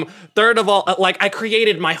 Third of all, like I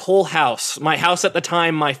created my whole house, my house at the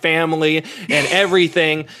time, my family and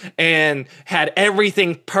everything, and had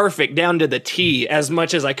everything perfect down to the T as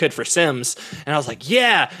much as I could for Sims. And I was like,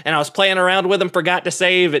 yeah. And I was playing around with them, forgot to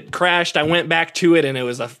save. It crashed. I went back to it and it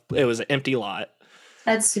was an empty lot.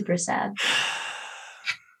 That's super sad.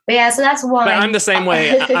 But yeah, so that's one. But I'm the same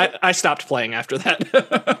way. I stopped playing after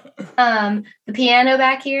that. The piano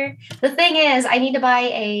back here. The thing is, I need to buy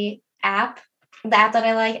the app that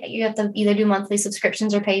I like. You have to either do monthly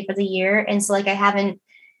subscriptions or pay for the year. And so like I haven't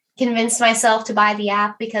convinced myself to buy the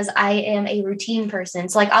app because I am a routine person.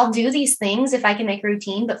 So like I'll do these things if I can make a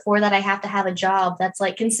routine, but for that I have to have a job that's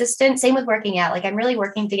like consistent. Same with working out. Like I'm really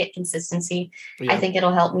working to get consistency. Yeah. I think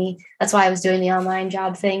it'll help me. That's why I was doing the online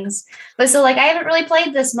job things. But so like I haven't really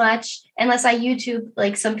played this much unless I YouTube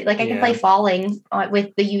like I can play Falling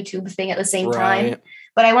with the YouTube thing at the same time.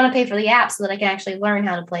 But I want to pay for the app so that I can actually learn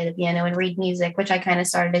how to play the piano and read music, which I kind of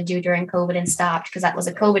started to do during COVID and stopped because that was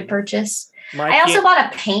a COVID purchase. I also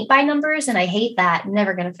bought a paint by numbers and I hate that. I'm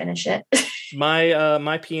never going to finish it.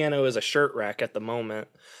 My piano is a shirt rack at the moment.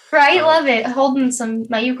 Right, love it. Holding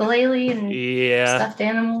my ukulele and stuffed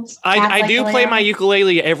animals. I do play my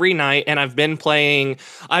ukulele every night, and I've been doing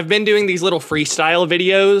these little freestyle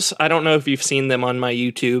videos. I don't know if you've seen them on my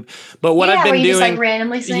YouTube, but what I've been doing, just, like,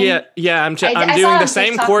 randomly sing? Yeah, I'm doing the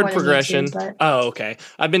same chord progression. Oh, okay.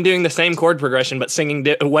 I've been doing the same chord progression, but singing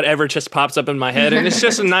whatever just pops up in my head, and it's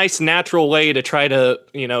just a nice, natural way to try to,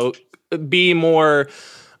 be more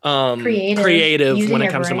creative when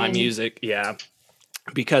it comes to my music. Yeah.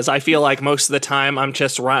 Because I feel like most of the time I'm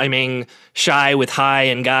just rhyming shy with high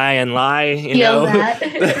and guy and lie,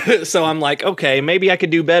 know. So I'm like, okay, maybe I could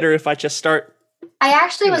do better if I just start. I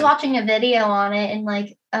actually was watching a video on it and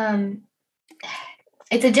like,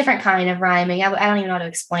 It's a different kind of rhyming. I don't even know how to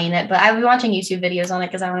explain it, but I've been watching YouTube videos on it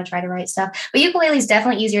because I want to try to write stuff. But ukulele is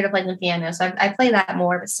definitely easier to play than piano, so I play that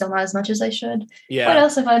more, but still not as much as I should. Yeah. What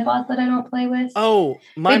else have I bought that I don't play with? Oh,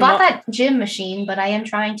 we bought that gym machine, but I am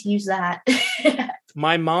trying to use that.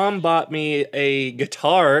 My mom bought me a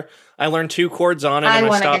guitar. I learned 2 chords on it and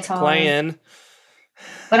I stopped playing.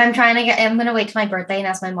 But I'm going to wait till my birthday and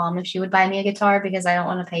ask my mom if she would buy me a guitar because I don't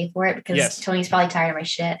want to pay for it because Tony's probably tired of my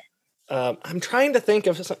shit. I'm trying to think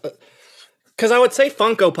of, because I would say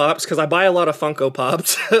Funko Pops because I buy a lot of Funko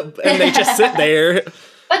Pops and they just sit there.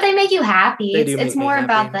 But they make you happy. It's more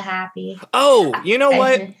about the happy. Oh, you know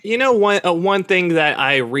what? You know what? One thing that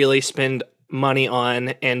I really spend money on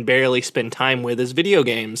and barely spend time with is video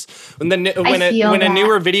games. When a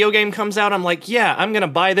newer video game comes out, I'm like, yeah, I'm gonna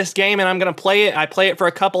buy this game and I'm gonna play it. I play it for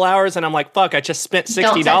a couple hours and I'm like, fuck, I just spent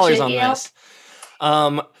 $60 on this.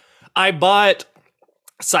 I bought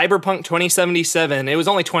Cyberpunk 2077. It was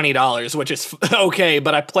only $20, which is okay,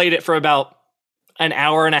 but I played it for about an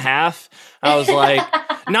hour and a half. I was like,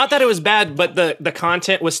 not that it was bad, but the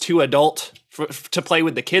content was too adult to play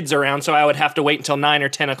with the kids around, so I would have to wait until 9 or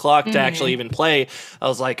 10 o'clock to actually even play. I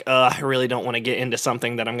was like, I really don't want to get into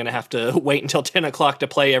something that I'm going to have to wait until 10 o'clock to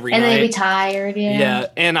play every night. And then you'd be tired, Yeah,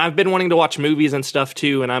 and I've been wanting to watch movies and stuff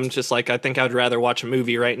too, and I'm just like, I think I'd rather watch a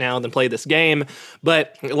movie right now than play this game.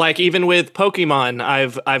 But like even with Pokemon,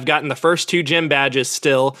 I've gotten the first 2 gym badges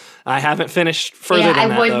still. I haven't finished further than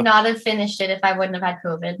that, I would not have finished it if I wouldn't have had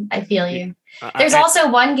COVID. I feel you. There's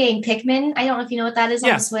also one game, Pikmin. I don't know if you know what that is on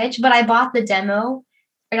the Switch, but I bought the demo.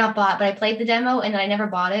 Or not bought, but I played the demo and then I never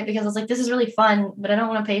bought it because I was like, this is really fun, but I don't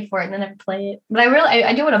want to pay for it and then never play it. But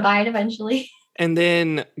I do want to buy it eventually. And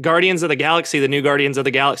then Guardians of the Galaxy, the new Guardians of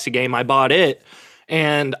the Galaxy game, I bought it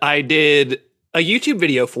and I did a YouTube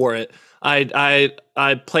video for it. I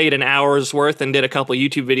played an hour's worth and did a couple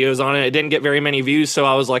YouTube videos on it. It didn't get very many views, so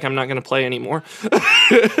I was like, I'm not going to play anymore.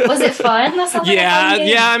 Was it fun? That sounds like a fun game.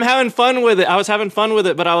 Yeah, I'm having fun with it. I was having fun with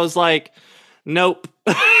it, but I was like, nope.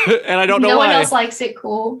 And I don't know why. No one else likes it.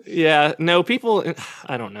 Cool. Yeah, no, people,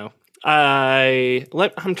 I don't know.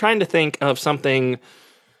 I'm trying to think of something.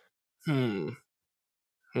 Oh,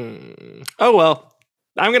 well,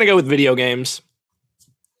 I'm going to go with video games.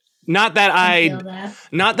 Not that I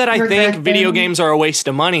think video games are a waste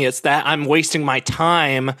of money. It's that I'm wasting my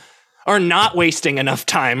time or not wasting enough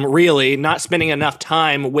time, really, not spending enough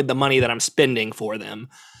time with the money that I'm spending for them.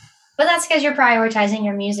 But that's because you're prioritizing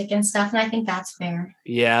your music and stuff, and I think that's fair.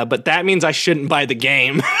 Yeah, but that means I shouldn't buy the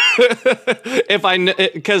game.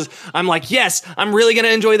 Because I'm like, yes, I'm really going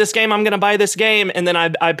to enjoy this game. I'm going to buy this game. And then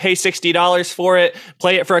I pay $60 for it,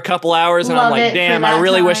 play it for a couple hours, and I'm like, damn, I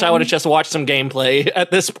really wish I would have just watched some gameplay at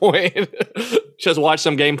this point. Just watched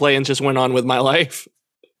some gameplay and just went on with my life.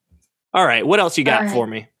 All right, what else you got for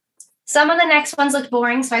me? Some of the next ones looked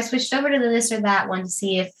boring, so I switched over to the this or that one to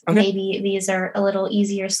see if maybe these are a little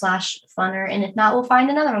easier / funner, and if not, we'll find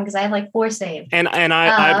another one because I have like 4 saved. And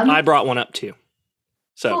I brought one up too.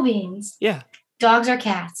 So cool beans. Yeah. Dogs or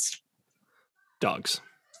cats? Dogs.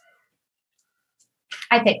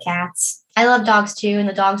 I pick cats. I love dogs too, and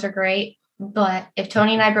the dogs are great. But if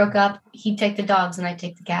Tony and I broke up, he'd take the dogs and I'd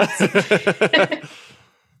take the cats.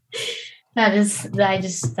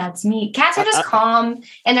 That's me. Cats are just calm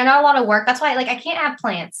and they're not a lot of work. That's why I can't have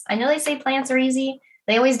plants. I know they say plants are easy.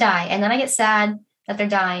 They always die. And then I get sad that they're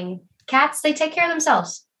dying. Cats, they take care of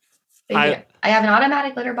themselves. I have an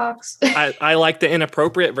automatic litter box. I like the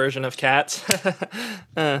inappropriate version of cats.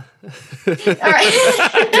 All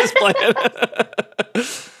right. Just playing.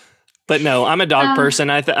 But no, I'm a dog person.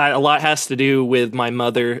 A lot has to do with my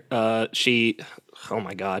mother. Oh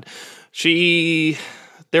my God.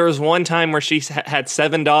 There was one time where she had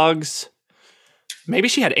 7 dogs. Maybe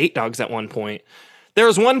she had 8 dogs at one point. There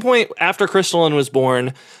was one point after Crystalline was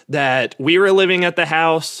born that we were living at the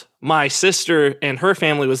house. My sister and her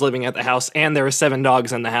family was living at the house, and there were 7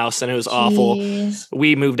 dogs in the house, and it was awful.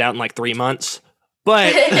 We moved out in like 3 months.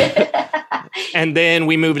 But and then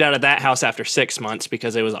we moved out of that house after 6 months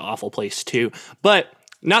because it was an awful place too. But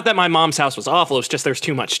not that my mom's house was awful. It's just there's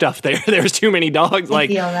too much stuff there. There's too many dogs. I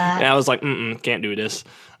feel that. And I was like, can't do this.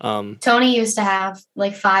 Tony used to have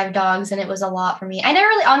like 5 dogs, and it was a lot for me. I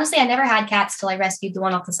never had cats till I rescued the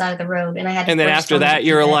one off the side of the road, and I had. And then after that,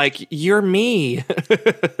 you're like, you're me.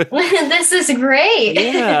 This is great.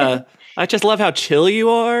 Yeah, I just love how chill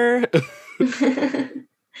you are.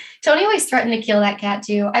 Tony always threatened to kill that cat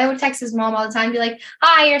too. I would text his mom all the time, be like,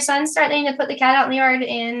 "Hi, your son's threatening to put the cat out in the yard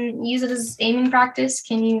and use it as aiming practice.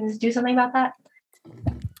 Can you do something about that?"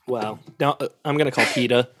 Wow. Now I'm gonna call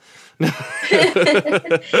PETA. Him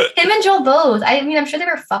and Joel both. I mean, I'm sure they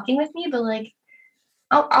were fucking with me, but like,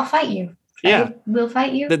 I'll fight you. Yeah. I will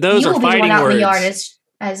fight you. Those you are fighting out words. In the yard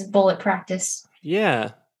as bullet practice.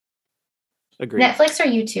 Yeah. Agreed. Netflix or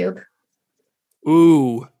YouTube?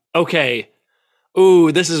 Ooh. Okay.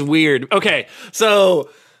 Ooh, this is weird. Okay. So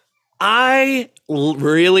I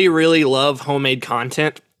really, really love homemade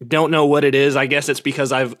content. Don't know what it is. I guess it's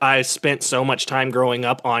because I spent so much time growing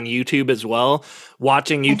up on YouTube as well,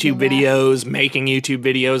 watching YouTube videos, making YouTube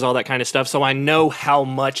videos, all that kind of stuff. So I know how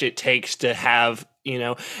much it takes to have,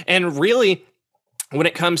 and really when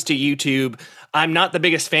it comes to YouTube, I'm not the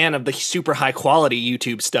biggest fan of the super high quality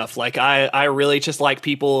YouTube stuff. Like I really just like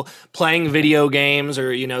people playing video games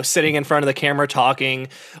or, sitting in front of the camera talking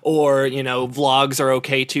or, vlogs are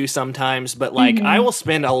okay too sometimes. But like I will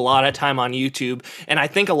spend a lot of time on YouTube. And I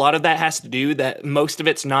think a lot of that has to do that most of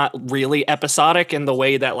it's not really episodic in the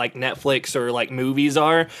way that like Netflix or like movies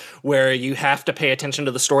are, where you have to pay attention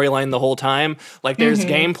to the storyline the whole time. Like there's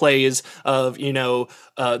gameplays of,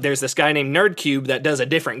 there's this guy named Nerdcube that does a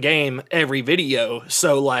different game every video.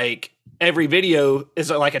 So like every video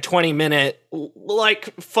is like a 20-minute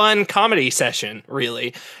like fun comedy session,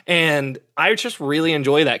 really. And I just really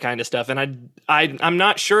enjoy that kind of stuff. And I'm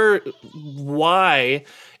not sure why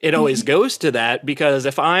it always goes to that, because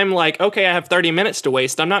if I'm like, okay, I have 30 minutes to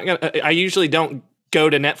waste, I usually don't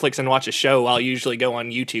go to Netflix and watch a show. I'll usually go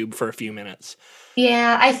on YouTube for a few minutes.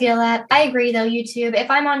 Yeah, I feel that. I agree, though, YouTube.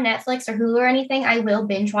 If I'm on Netflix or Hulu or anything, I will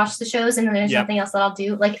binge watch the shows, and then there's nothing else that I'll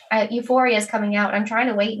do. Like, Euphoria is coming out. I'm trying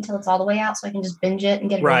to wait until it's all the way out so I can just binge it and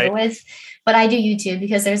get it over with. But I do YouTube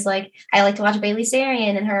because there's I like to watch Bailey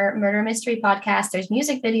Sarian and her murder mystery podcast. There's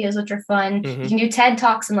music videos, which are fun. You can do TED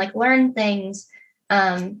Talks and learn things.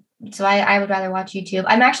 So I would rather watch YouTube.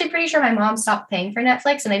 I'm actually pretty sure my mom stopped paying for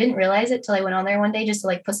Netflix, and I didn't realize it till I went on there one day just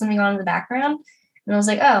to put something on in the background. And I was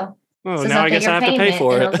like, oh, so now I guess I have to pay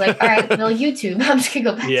for it. And I was like, all right, well, YouTube. I'm just going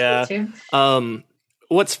to go back to YouTube.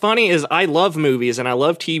 What's funny is I love movies and I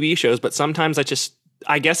love TV shows, but sometimes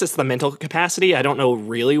I guess it's the mental capacity. I don't know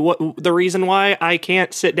really what the reason why I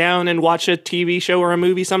can't sit down and watch a TV show or a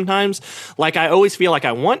movie sometimes. Like I always feel like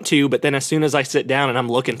I want to, but then as soon as I sit down and I'm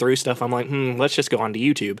looking through stuff, I'm like, let's just go on to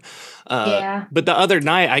YouTube. But the other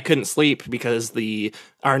night I couldn't sleep because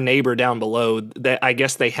our neighbor down below, I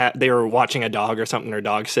guess they were watching a dog or something, or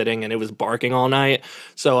dog sitting, and it was barking all night.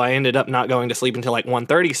 So I ended up not going to sleep until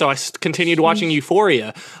 1:30. So I continued watching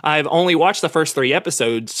Euphoria. I've only watched the first 3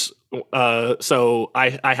 episodes. So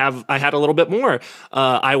I had a little bit more.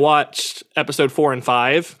 I watched episode 4 and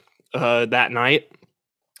 5 that night,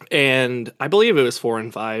 and I believe it was 4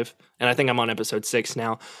 and 5, and I think I'm on episode 6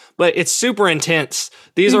 now. But it's super intense.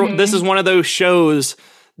 This is one of those shows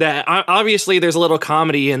that obviously there's a little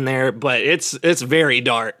comedy in there, but it's very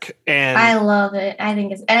dark. And I love it. I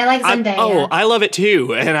think and I like Zendaya. I love it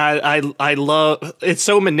too. And I love, it's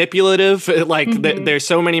so manipulative. There's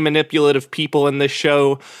so many manipulative people in this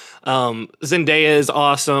show. Zendaya is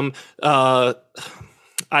awesome. The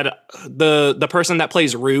person that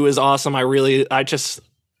plays Rue is awesome. I just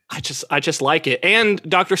like it. And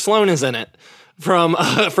Dr. Sloan is in it from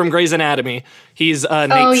Grey's Anatomy. He's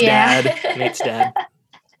Nate's dad. Nate's dad.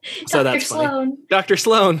 So that's funny. Dr.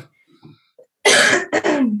 Sloan.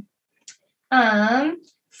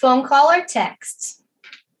 Phone call or text?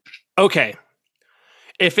 Okay.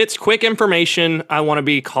 If it's quick information, I want to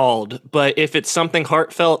be called. But if it's something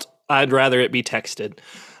heartfelt, I'd rather it be texted.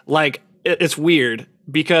 It's weird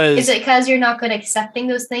because... Is it because you're not good at accepting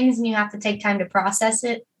those things and you have to take time to process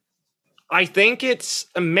it? I think it's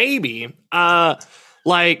maybe.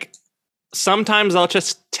 Sometimes I'll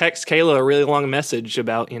just text Kayla a really long message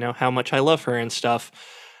about, how much I love her and stuff.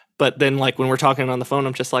 But then, when we're talking on the phone,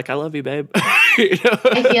 I'm just like, I love you, babe.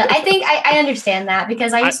 I understand that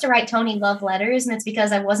because I used to write Tony love letters, and it's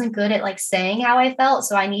because I wasn't good at saying how I felt.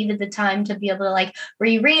 So I needed the time to be able to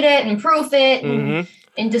reread it and proof it and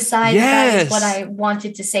decide if that is what I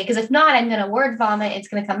wanted to say. Because if not, I'm going to word vomit. It's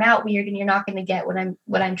going to come out weird and you're not going to get what I'm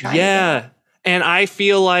trying to get. And I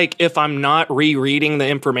feel like if I'm not rereading the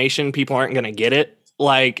information, people aren't going to get it.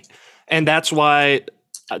 And that's why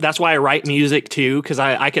I write music too, because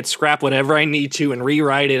I could scrap whatever I need to and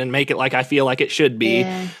rewrite it and make it like I feel like it should be.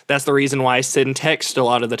 Yeah. That's the reason why I send text a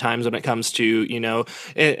lot of the times when it comes to,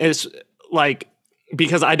 it's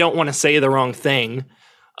because I don't want to say the wrong thing.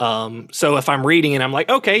 So if I'm reading it, I'm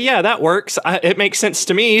like, okay, yeah, that works. It makes sense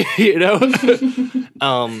to me,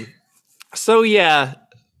 So yeah,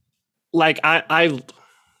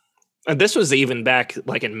 this was even back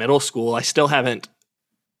in middle school. I still haven't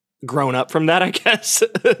grown up from that, I guess.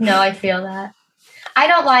 No, I feel that. I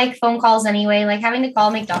don't like phone calls anyway. Having to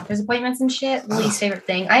call, make doctor's appointments and shit. Least favorite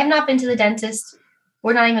thing. I have not been to the dentist.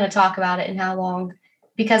 We're not even going to talk about it in how long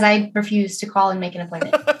because I refuse to call and make an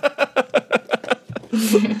appointment.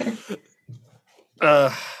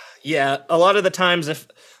 Yeah, a lot of the times if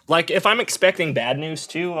I'm expecting bad news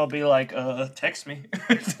too, I'll be like, text me.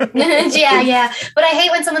 yeah. But I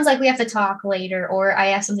hate when someone's like, we have to talk later, or I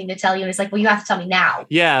have something to tell you, and it's like, well, you have to tell me now.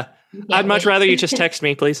 Yeah. I'd much rather you just text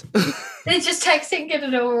me, please. It's just texting, get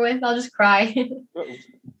it over with. I'll just cry.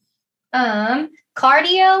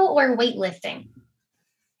 Cardio or weightlifting?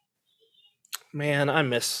 Man, I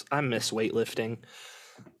miss weightlifting.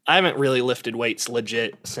 I haven't really lifted weights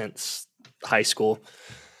legit since high school.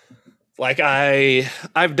 Like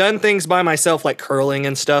I've done things by myself like curling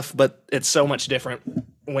and stuff, but it's so much different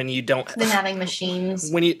when you don't than having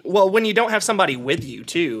machines. When you don't have somebody with you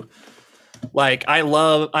too. Like I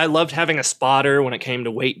loved having a spotter when it came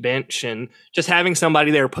to weight bench and just having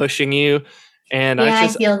somebody there pushing you. And I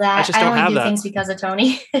feel that. I just don't have that. Things because of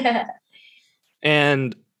Tony.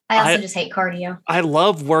 And I also just hate cardio. I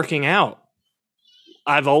love working out.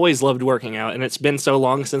 I've always loved working out, and it's been so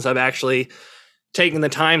long since I've actually taken the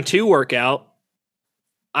time to work out.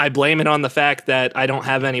 I blame it on the fact that I don't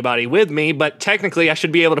have anybody with me, but technically I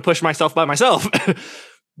should be able to push myself by myself.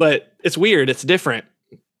 But it's weird. It's different.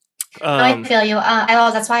 I feel you.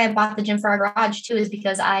 That's why I bought the gym for our garage too, is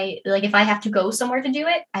because if I have to go somewhere to do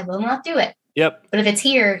it, I will not do it. Yep. But if it's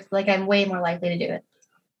here, I'm way more likely to do it.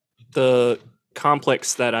 The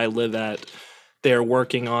complex that I live at, they're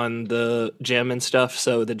working on the gym and stuff,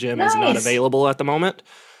 so the gym is not available at the moment.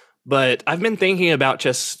 But I've been thinking about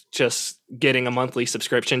just getting a monthly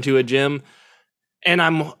subscription to a gym, and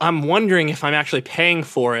I'm wondering if I'm actually paying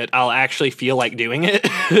for it, I'll actually feel like doing it.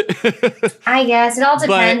 I guess it all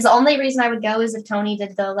depends. The only reason I would go is if Tony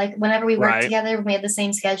did whenever we worked together, we had the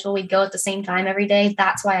same schedule, we'd go at the same time every day.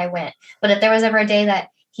 That's why I went. But if there was ever a day that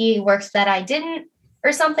he worked that I didn't,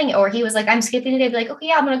 or something, or he was like, I'm skipping today, I'd be like, okay,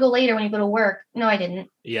 yeah, I'm gonna go later when you go to work. No, I didn't.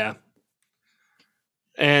 Yeah.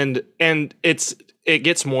 And it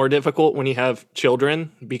gets more difficult when you have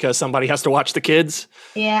children because somebody has to watch the kids.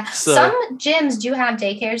 Yeah. So, some gyms do have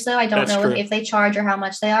daycares though. I don't know if they charge or how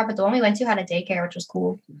much they are, but the one we went to had a daycare, which was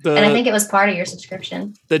cool. And I think it was part of your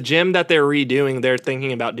subscription. The gym that they're redoing, they're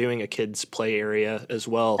thinking about doing a kids play area as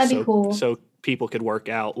well. That'd be cool. So people could work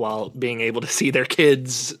out while being able to see their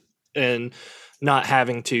kids and not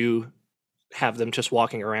having to have them just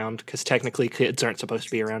walking around, because technically kids aren't supposed to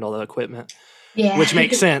be around all the equipment. Yeah. Which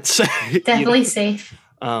makes sense. Definitely safe.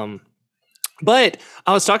 But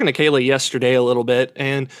I was talking to Kayla yesterday a little bit,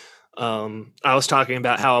 and I was talking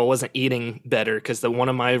about how I wasn't eating better because one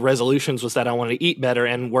of my resolutions was that I wanted to eat better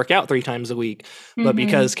and work out 3 times a week. Mm-hmm. But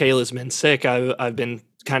because Kayla's been sick, I've been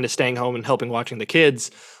kind of staying home and helping watching the kids.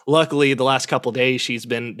 Luckily, the last couple of days, she's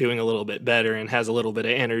been doing a little bit better and has a little bit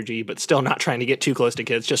of energy, but still not trying to get too close to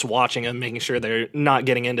kids, just watching them, making sure they're not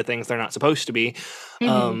getting into things they're not supposed to be.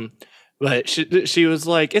 Mm-hmm. But she was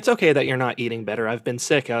like, it's okay that you're not eating better. I've been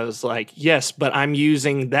sick. I was like, yes, but I'm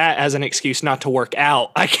using that as an excuse not to work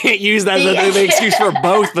out. I can't use that as an excuse for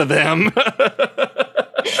both of them.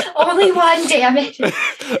 Only one, damn it.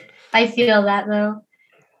 I feel that though.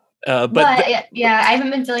 But I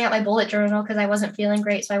haven't been filling out my bullet journal because I wasn't feeling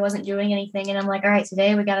great, so I wasn't doing anything. And I'm like, all right,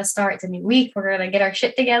 today we got to start. It's a new week. We're gonna get our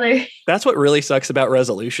shit together. That's what really sucks about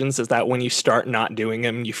resolutions, is that when you start not doing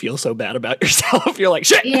them, you feel so bad about yourself. You're like,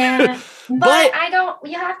 shit. Yeah, but I don't.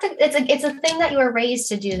 You have to. It's a thing that you were raised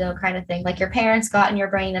to do, though, kind of thing. Like your parents got in your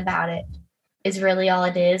brain about it. Is really all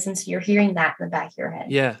it is, and so you're hearing that in the back of your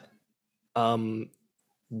head. Yeah.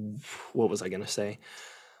 What was I gonna say?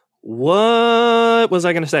 What was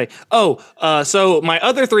I going to say? So my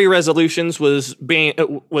other 3 resolutions was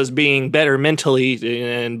being better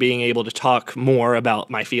mentally and being able to talk more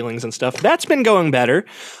about my feelings and stuff. That's been going better.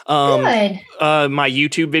 Good. My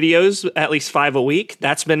YouTube videos, at least 5 a week,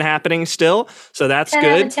 that's been happening still. So that's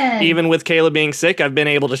good. Even with Kayla being sick, I've been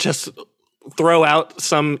able to just throw out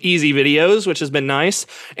some easy videos, which has been nice.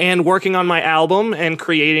 And working on my album and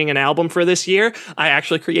creating an album for this year. I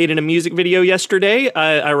actually created a music video yesterday.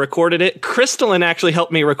 I recorded it. Crystalline actually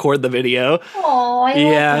helped me record the video. Oh, I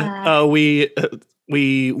love that.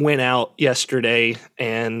 We went out yesterday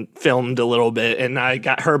and filmed a little bit, and I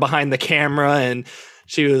got her behind the camera, and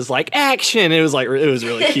she was like, action. It was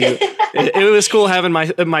really cute. it was cool having my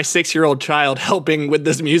 6-year-old child helping with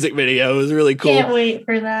this music video. It was really cool. Can't wait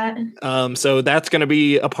for that. So that's going to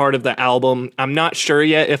be a part of the album. I'm not sure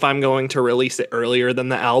yet if I'm going to release it earlier than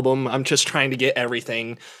the album. I'm just trying to get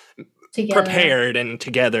everything prepared and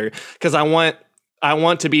together, because I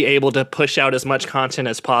want to be able to push out as much content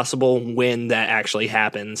as possible when that actually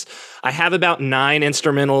happens. I have about 9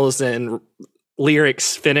 instrumentals and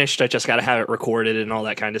lyrics finished. I just got to have it recorded and all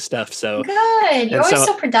that kind of stuff. So good. You're always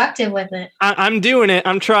so productive with it. I'm doing it.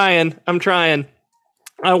 I'm trying.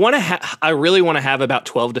 I really want to have about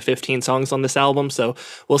 12 to 15 songs on this album, so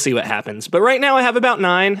we'll see what happens. But right now I have about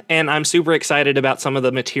 9, and I'm super excited about some of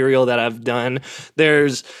the material that I've done.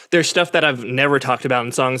 There's stuff that I've never talked about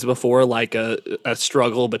in songs before, like a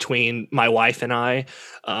struggle between my wife and I.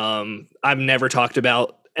 I've never talked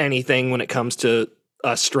about anything when it comes to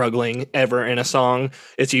us struggling ever in a song.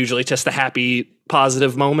 It's usually just the happy,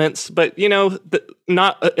 positive moments, but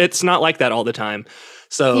it's not like that all the time.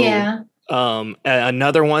 So yeah.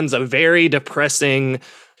 Another one's a very depressing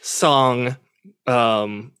song,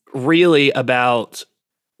 really about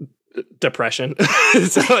depression.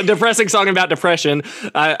 So a depressing song about depression.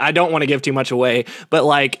 I don't want to give too much away, but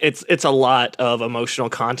like it's a lot of emotional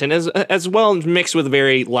content as well, mixed with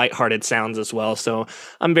very lighthearted sounds as well. So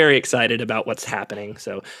I'm very excited about what's happening.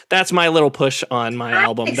 So that's my little push on my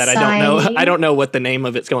album exciting. That I don't know what the name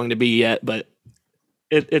of it's going to be yet, but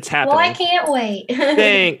it's happening. Well, I can't wait.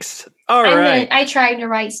 Thanks. All right. I tried to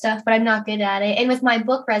write stuff, but I'm not good at it. And with my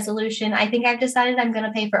book resolution, I think I've decided I'm going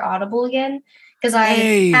to pay for Audible again because I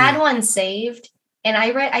had one saved and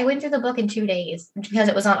I went through the book in 2 days because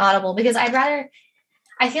it was on Audible because I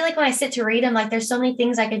feel like when I sit to read them, like there's so many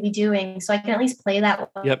things I could be doing. So I can at least play that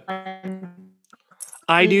while I'm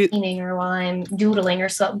cleaning or while I'm doodling or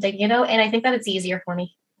something, and I think that it's easier for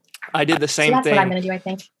me. I did the same thing. That's what I'm going to do, I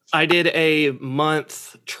think. I did a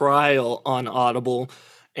month trial on Audible,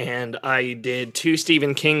 and I did 2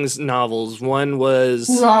 Stephen King's novels. One was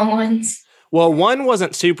long ones. Well, one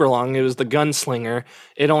wasn't super long. It was The Gunslinger.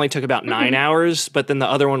 It only took about 9 hours, but then the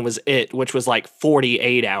other one was It, which was like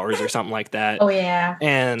 48 hours or something like that. Oh, yeah.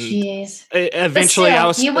 And jeez. Eventually I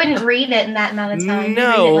was... You wouldn't read it in that amount of time.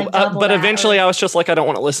 No, but eventually I was just like, I don't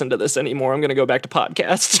want to listen to this anymore. I'm going to go back to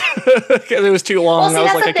podcasts because it was too long. Well,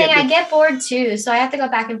 see, that's the thing. I get bored too, so I have to go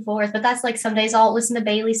back and forth. But that's like some days I'll listen to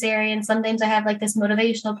Bailey Sarian. Sometimes I have like this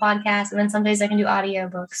motivational podcast, and then some days I can do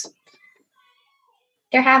audiobooks.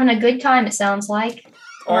 They're having a good time, it sounds like.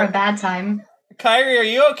 Or a bad time. Kyrie, are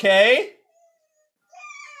you okay?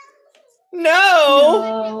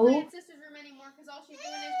 No!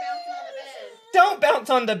 Don't bounce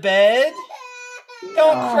on the bed.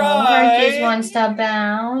 Don't cry. Her just wants to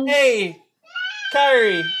bounce. Hey,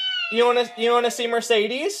 Kyrie, you wanna see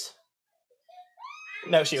Mercedes?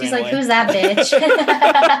 No, she's ran away. She's like, who's that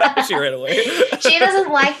bitch? She ran away. She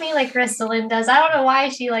doesn't like me like Crystalline does. I don't know why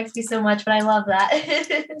she likes me so much, but I love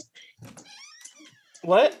that.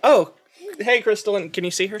 What? Oh, hey, Crystalline. Can you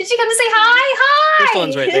see her? Did she come to say hi? Hi!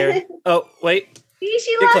 Crystalline's right there. Oh, wait.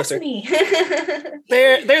 She loves me.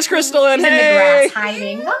 There's Crystalline. She's hey! in the grass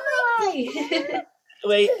hiding. Hi!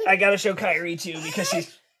 Wait, I gotta show Kyrie too because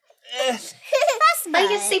she's... I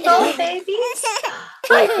can see both babies.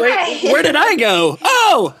 Wait, where did I go?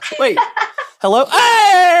 Oh, wait. Hello?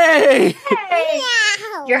 Hey! Hey!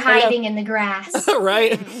 You're hiding in the grass.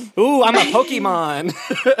 Right? Ooh, I'm a Pokemon.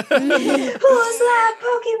 Who's that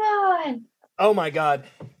Pokemon? Oh my god.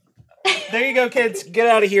 There you go, kids. Get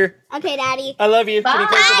out of here. Okay, Daddy. I love you. Bye. Can you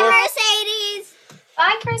close the door? Bye, Mercedes.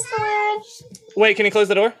 Bye, Crystalline. Wait, can you close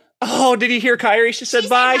the door? Oh, did you hear Kyrie? She said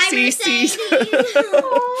bye, Mercedes.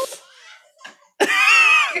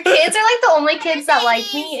 Your kids are like the only kids that like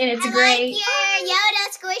me, and it's great. Like your Yoda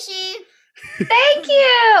squishy. Thank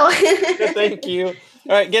you. Thank you.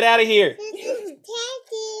 All right, get out of here. Thank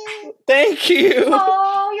you. Thank you.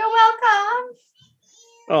 Oh, you're welcome.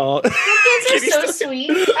 Oh, Your kids are so sweet.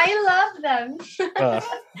 I love them.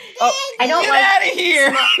 I don't get out of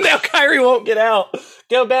here. Now Kyrie won't get out.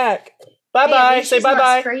 Go back. Bye-bye. Hey, say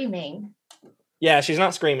bye-bye. Screaming. Yeah, she's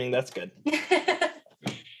not screaming. That's good.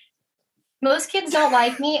 Most kids don't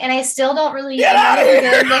like me, and I still don't really good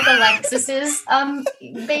like Alexis's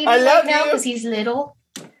baby right now because he's little.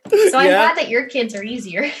 So I'm glad that your kids are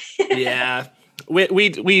easier. Yeah.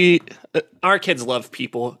 We our kids love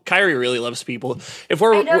people. Kyrie really loves people. If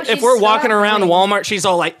we're walking around Walmart, she's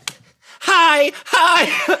all like, "Hi."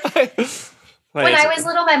 When I was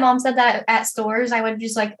little, my mom said that at stores, I would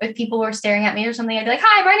just like, if people were staring at me or something, I'd be like,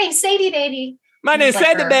 "Hi, my name's Sadie Baby." My name's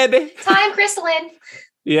Sadie Baby. Hi, I'm Crystalline.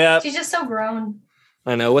 Yeah. She's just so grown.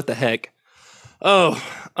 I know, what the heck. Oh,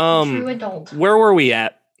 true adult. Where were we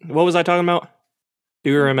at? What was I talking about?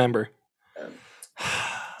 Do you remember?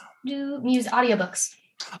 Audiobooks.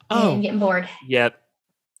 Oh. And getting bored. Yep.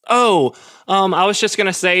 Oh, I was just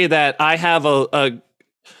gonna say that I have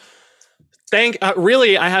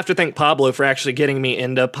really, I have to thank Pablo for actually getting me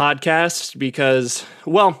into podcasts because,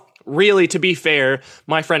 well, really, to be fair,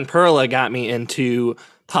 my friend Perla got me into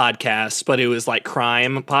podcasts, but it was like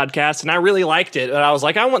crime podcasts, and I really liked it. But I was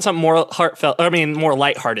like, I want something more more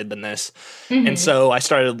lighthearted than this. Mm-hmm. And so I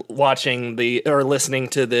started listening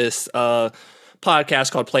to this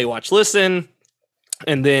podcast called Play, Watch, Listen.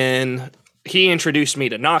 And then he introduced me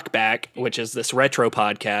to Knockback, which is this retro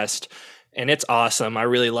podcast. And it's awesome. I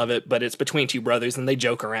really love it. But it's between two brothers and they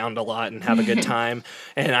joke around a lot and have a good time.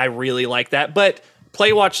 And I really like that. But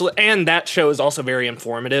Play, Watch, and that show is also very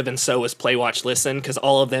informative. And so is Play, Watch, Listen, because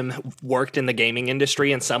all of them worked in the gaming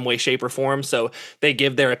industry in some way, shape, or form. So they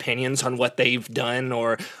give their opinions on what they've done,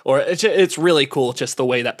 or it's really cool just the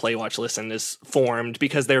way that Play, Watch, Listen is formed,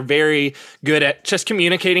 because they're very good at just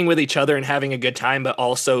communicating with each other and having a good time, but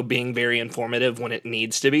also being very informative when it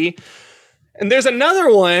needs to be. And there's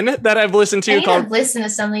another one that I've listened to called... I've listened to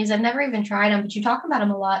some of these. I've never even tried them, but you talk about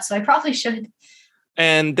them a lot, so I probably should.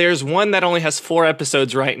 And there's one that only has 4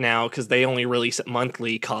 episodes right now because they only release it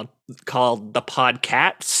monthly called The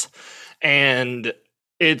Podcats. And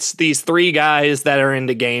it's these 3 guys that are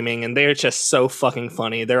into gaming, and they're just so fucking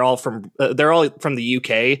funny. They're all from the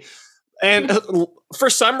UK. And for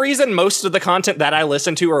some reason, most of the content that I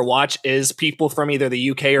listen to or watch is people from either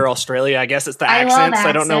the UK or Australia. I guess it's the accents.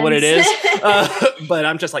 I don't know what it is. But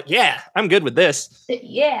I'm just like, yeah, I'm good with this.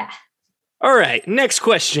 Yeah. All right, next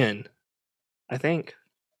question. I think.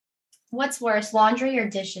 What's worse, laundry or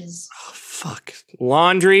dishes? Oh, fuck.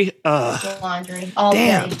 Laundry? Laundry. All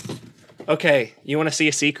damn. day. Okay, you want to see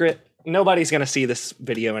a secret? Nobody's going to see this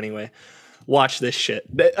video anyway. Watch this shit.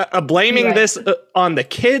 Blaming this on the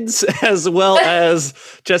kids as well as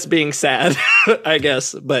just being sad, I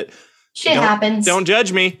guess. But shit happens. Don't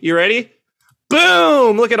judge me. You ready?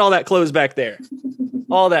 Boom! Look at all that clothes back there.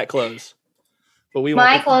 All that clothes. But we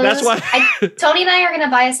my clothes. That's why Tony and I are going to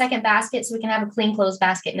buy a second basket so we can have a clean clothes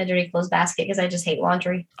basket and a dirty clothes basket because I just hate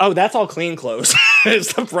laundry. Oh, that's all clean clothes.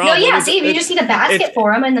 It's the problem. No, yeah. See, you just need a basket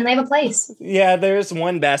for them and then they have a place. Yeah, there's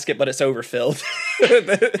one basket, but it's overfilled. We'll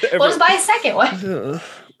just buy a second one. Oh,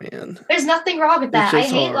 man. There's nothing wrong with that. I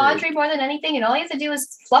hate hard. laundry more than anything, and all you have to do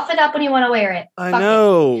is fluff it up when you want to wear it. I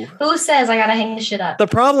know. It. Who says I got to hang the shit up? The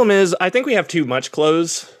problem is, I think we have too much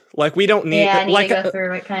clothes. Like, we don't need... Yeah, I need like, to go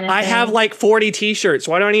through it kind of I thing. have, like, 40 t-shirts.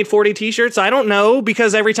 Why do I need 40 t-shirts? I don't know,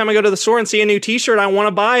 because every time I go to the store and see a new t-shirt, I want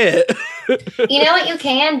to buy it. You know what you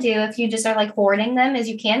can do if you just are, like, hoarding them is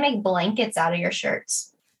you can make blankets out of your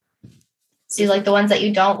shirts. See, like, the ones that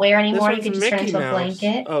you don't wear anymore, you can just turn into a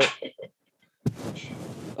blanket.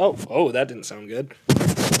 Oh, that didn't sound good.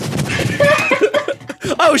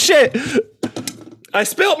 Oh, shit! I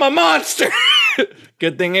spilled my monster!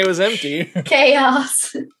 Good thing it was empty.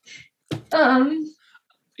 Chaos.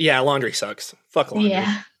 Yeah, laundry sucks. Fuck laundry.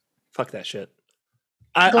 Yeah. Fuck that shit.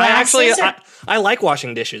 I like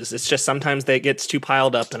washing dishes. It's just sometimes they gets too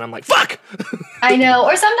piled up and I'm like, fuck! I know.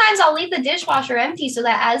 Or sometimes I'll leave the dishwasher empty so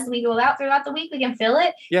that as we go out throughout the week, we can fill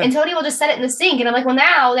it. Yeah. And Tony will just set it in the sink. And I'm like, well,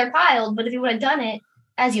 now they're piled. But if you would have done it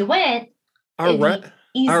as you went,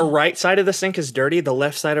 our right side of the sink is dirty. The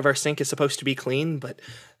left side of our sink is supposed to be clean. But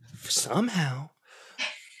somehow,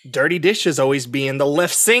 dirty dishes always be in the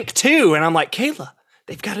left sink too. And I'm like, Kayla,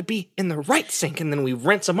 they've got to be in the right sink. And then we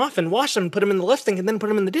rinse them off and wash them and put them in the left sink and then put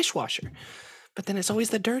them in the dishwasher. But then it's always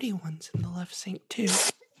the dirty ones in the left sink too.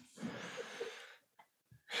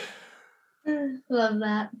 Love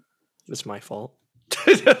that. It's my fault.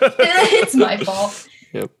 It's my fault.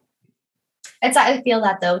 Yep. I feel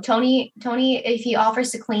that though. Tony, if he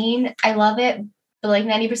offers to clean, I love it. But like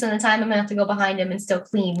 90% of the time, I'm gonna have to go behind him and still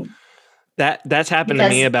clean. That's happened to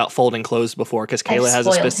me about folding clothes before because Kayla has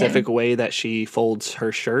a specific way that she folds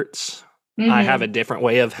her shirts. Mm-hmm. I have a different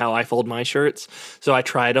way of how I fold my shirts. So I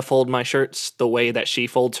try to fold my shirts the way that she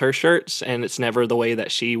folds her shirts, and it's never the way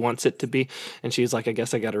that she wants it to be. And she's like, I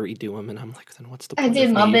guess I got to redo them. And I'm like, then what's the point? I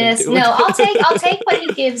did my best. No, I'll take what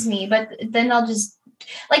he gives me, but then I'll just,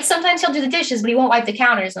 like, sometimes he'll do the dishes, but he won't wipe the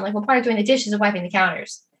counters. I'm like, well, part of doing the dishes is wiping the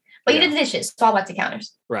counters. But you did the dishes, so I'll wipe the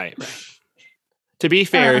counters. Right. To be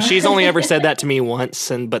fair, she's only ever said that to me once,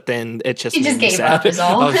 but then it just made me gave sad. Up is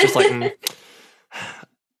all. I was just like,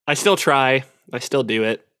 I still try. I still do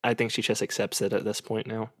it. I think she just accepts it at this point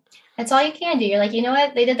now. That's all you can do. You're like, you know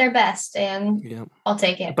what? They did their best, and I'll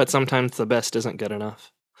take it. But sometimes the best isn't good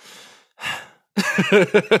enough.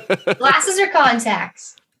 Glasses or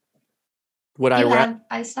contacts? Would I have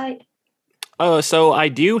eyesight? Oh, so I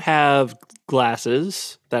do have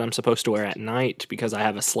glasses that I'm supposed to wear at night because I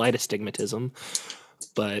have a slight astigmatism,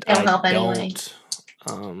 but I don't.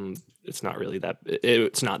 It's not really that.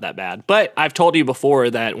 It's not that bad. But I've told you before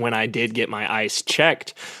that when I did get my eyes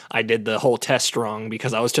checked, I did the whole test wrong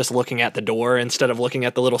because I was just looking at the door instead of looking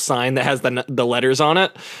at the little sign that has the letters on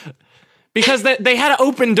it. Because they had an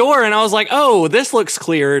open door, and I was like, oh, this looks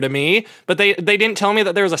clearer to me. But they didn't tell me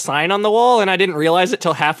that there was a sign on the wall, and I didn't realize it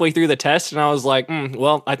till halfway through the test, and I was like,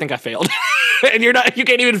 well, I think I failed. And you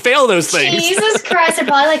can't even fail those things. Jesus Christ. They're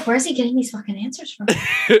probably like, where's he getting these fucking answers from?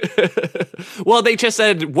 Well, they just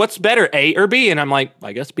said, what's better, A or B? And I'm like,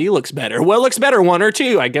 I guess B looks better. What looks better, 1 or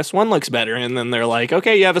 2? I guess 1 looks better. And then they're like,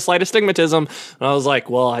 okay, you have a slight astigmatism. And I was like,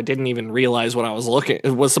 well, I didn't even realize what I was supposed to be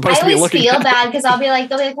looking at. I always feel bad because they'll be like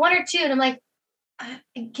 1 or 2. And I'm like,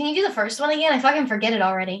 can you do the first one again? I fucking forget it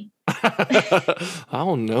already. I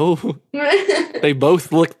don't know. They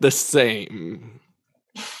both look the same.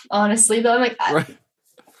 Honestly, though, I'm like, right.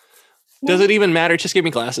 Does it even matter? Just give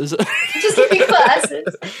me glasses. Just give me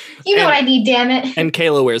glasses. You know what I need, damn it. And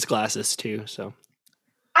Kayla wears glasses too, so.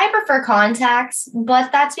 I prefer contacts,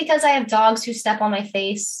 but that's because I have dogs who step on my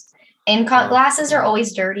face. And glasses are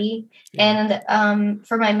always dirty. Yeah. And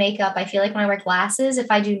for my makeup, I feel like when I wear glasses, if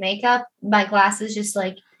I do makeup, my glasses just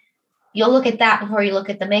like, you'll look at that before you look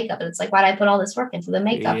at the makeup. And it's like, why'd I put all this work into the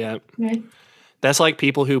makeup? Yeah. Mm-hmm. That's like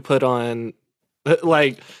people who put on,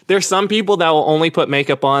 like, there's some people that will only put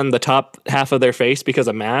makeup on the top half of their face because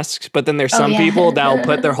of masks. But then there's some people that will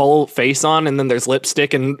put their whole face on and then there's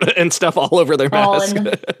lipstick and stuff all over their mask.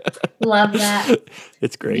 Love that.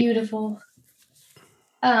 It's great. Beautiful.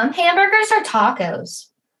 Hamburgers or tacos?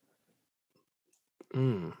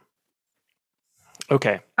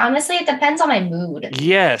 Okay. Honestly, it depends on my mood.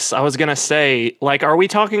 Yes, I was going to say, like, are we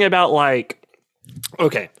talking about, like,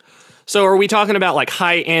 okay. So are we talking about, like,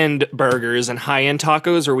 high-end burgers and high-end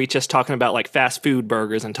tacos, or are we just talking about, like, fast food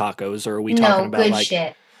burgers and tacos, or are we talking about, good like...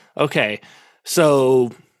 shit. Okay,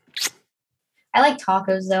 so... I like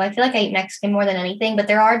tacos, though. I feel like I eat Mexican more than anything, but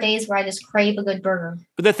there are days where I just crave a good burger.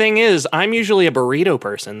 But the thing is, I'm usually a burrito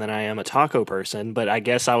person than I am a taco person, but I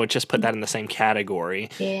guess I would just put that in the same category.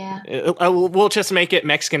 Yeah. We'll just make it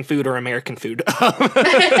Mexican food or American food.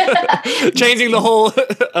 Changing the whole...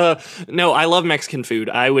 no, I love Mexican food.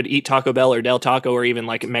 I would eat Taco Bell or Del Taco or even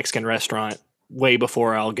like a Mexican restaurant way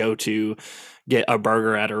before I'll go to get a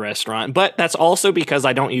burger at a restaurant. But that's also because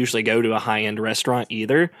I don't usually go to a high-end restaurant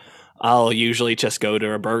either. I'll usually just go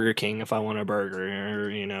to a Burger King if I want a burger,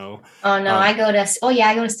 you know. Oh, no, I go to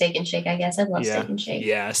Steak and Shake, I guess. I love Steak and Shake.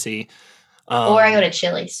 Yeah, see. Or I go to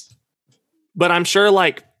Chili's. But I'm sure,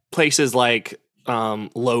 like, places like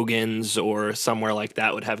Logan's or somewhere like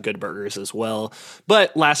that would have good burgers as well.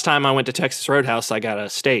 But last time I went to Texas Roadhouse, I got a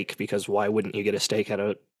steak, because why wouldn't you get a steak at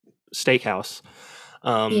a steakhouse?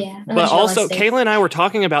 But also, Kayla and I were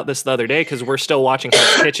talking about this the other day because we're still watching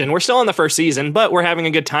Hell's Kitchen. We're still in the first season, but we're having a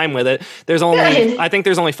good time with it. I think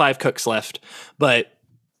there's only 5 cooks left, but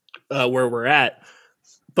where we're at.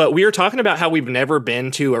 But we were talking about how we've never been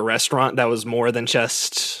to a restaurant that was more than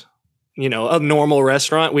just, you know, a normal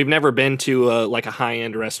restaurant. We've never been to like a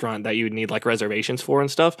high-end restaurant that you would need like reservations for and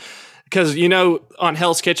stuff. Because, you know, on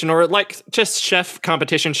Hell's Kitchen or like just chef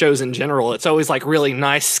competition shows in general, it's always like really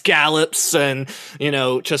nice scallops and, you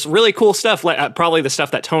know, just really cool stuff. Like probably the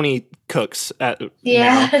stuff that Tony cooks at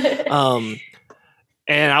now.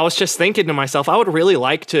 And I was just thinking to myself, I would really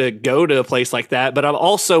like to go to a place like that, but I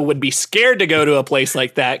also would be scared to go to a place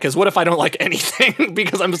like that because what if I don't like anything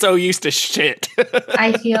because I'm so used to shit.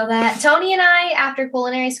 I feel that. Tony and I, after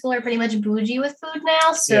culinary school, are pretty much bougie with food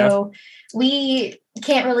now, so we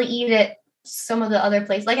can't really eat at some of the other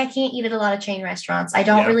places. Like, I can't eat at a lot of chain restaurants. I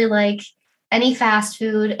don't really like any fast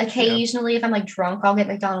food. Occasionally, if I'm like drunk, I'll get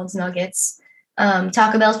McDonald's nuggets.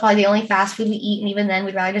 Taco Bell is probably the only fast food we eat, and even then,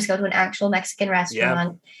 we'd rather just go to an actual Mexican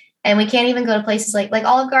restaurant. And we can't even go to places like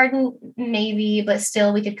Olive Garden, maybe, but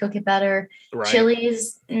still we could cook it better. Right.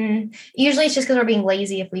 Chili's, usually it's just because we're being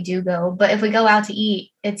lazy if we do go. But if we go out to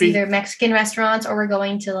eat, it's either Mexican restaurants or we're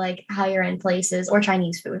going to like higher end places or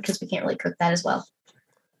Chinese food because we can't really cook that as well.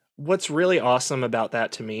 What's really awesome about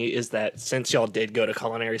that to me is that since y'all did go to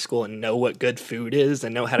culinary school and know what good food is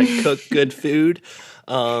and know how to cook good food,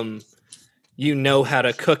 you know how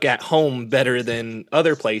to cook at home better than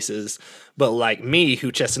other places. But like me, who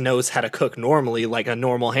just knows how to cook normally, like a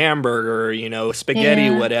normal hamburger, you know, spaghetti,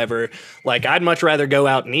 whatever, like I'd much rather go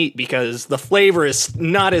out and eat because the flavor is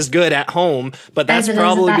not as good at home. But that's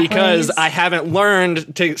probably because I haven't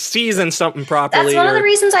learned to season something properly. That's one of the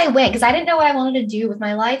reasons I went, because I didn't know what I wanted to do with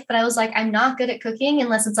my life. But I was like, I'm not good at cooking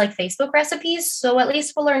unless it's like Facebook recipes. So at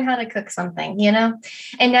least we'll learn how to cook something, you know?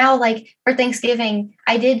 And now, like for Thanksgiving,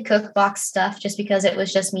 I did cook box stuff just because it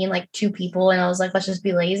was just me and like 2 people. And I was like, let's just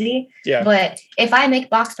be lazy. Yeah. But if I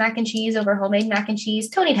make boxed mac and cheese over homemade mac and cheese,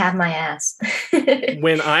 Tony'd have my ass.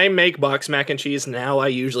 When I make boxed mac and cheese now, I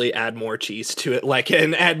usually add more cheese to it, like,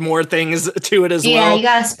 and add more things to it as well. Yeah, you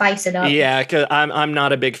gotta spice it up. Yeah, because I'm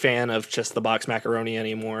not a big fan of just the boxed macaroni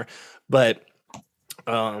anymore. But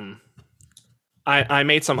I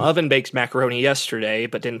made some oven baked macaroni yesterday,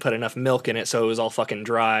 but didn't put enough milk in it, so it was all fucking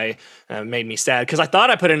dry. It made me sad because I thought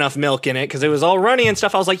I put enough milk in it because it was all runny and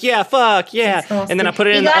stuff. I was like, yeah, fuck, yeah. And then I put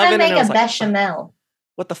it in the oven. You gotta make a like, bechamel.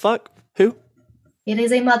 What the fuck? Who? It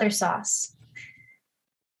is a mother sauce.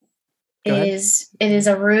 It is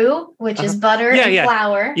a roux, which is butter and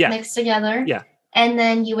flour mixed together. Yeah. And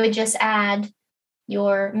then you would just add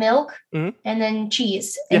your milk and then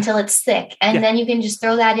cheese until it's thick. And then you can just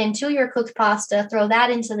throw that into your cooked pasta, throw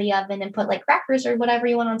that into the oven and put like crackers or whatever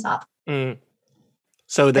you want on top.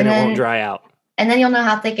 So then it won't dry out. And then you'll know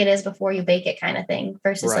how thick it is before you bake it kind of thing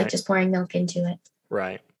versus like just pouring milk into it.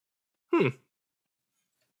 Right.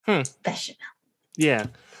 Bechamel. Yeah.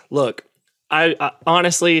 Look, I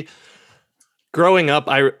honestly, growing up,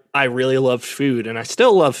 I really loved food and I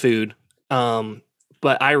still love food.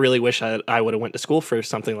 But I really wish I would have went to school for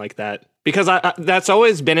something like that because that's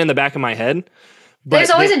always been in the back of my head. But there's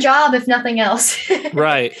always a job, if nothing else.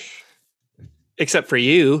 Right. Except for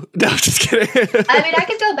you. No, just kidding. I mean, I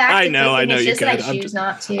could go back to cooking. I know it's you just could. that I choose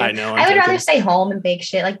not to. I know. I would rather stay home and bake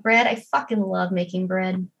shit. Like bread, I fucking love making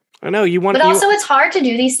bread. I know you want But also it's hard to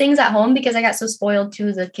do these things at home because I got so spoiled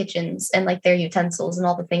to the kitchens and like their utensils and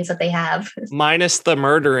all the things that they have. Minus the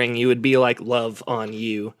murdering, you would be like love on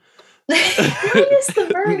you. Minus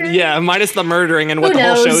the murder. Yeah, minus the murdering and what the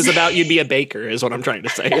whole show is about, you'd be a baker is what I'm trying to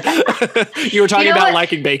say. You were talking about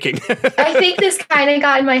liking baking. I think this kind of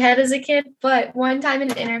got in my head as a kid, but one time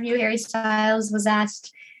in an interview, Harry Styles was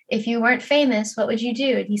asked, if you weren't famous, what would you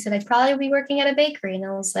do? And he said, I'd probably be working at a bakery. And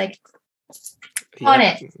I was like, on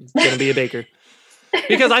it. Gonna be a baker.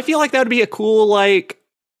 Because I feel like that would be a cool like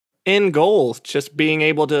end goal, just being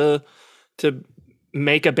able to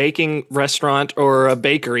make a baking restaurant, or a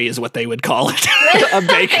bakery is what they would call it. A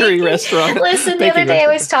bakery restaurant. Listen, the other day I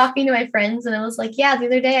was talking to my friends and I was like, yeah, the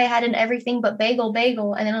other day I had an everything but bagel.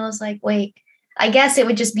 And then I was like, wait, I guess it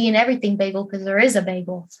would just be an everything bagel because there is a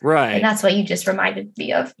bagel. Right. And that's what you just reminded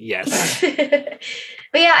me of. Yes.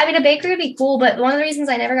 But yeah, I mean, a bakery would be cool. But one of the reasons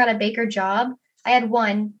I never got a baker job, I had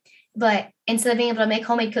one, but instead of being able to make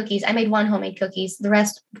homemade cookies, I made one homemade cookies. The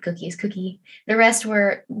rest The rest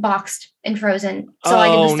were boxed and frozen. So I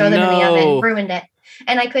could just throw them in the oven, ruined it.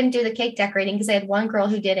 And I couldn't do the cake decorating because I had one girl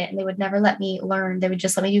who did it and they would never let me learn. They would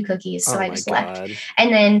just let me do cookies. So I just left.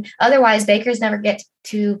 And then otherwise bakers never get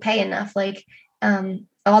to pay enough. Like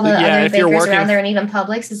all the other bakers around there and even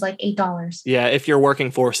Publix is like $8. Yeah. If you're working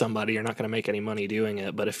for somebody, you're not going to make any money doing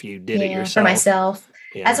it. But if you did it yourself. For myself.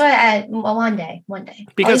 Yeah. That's why one day,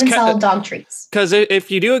 because I'll even sell dog treats. Because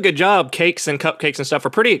if you do a good job, cakes and cupcakes and stuff are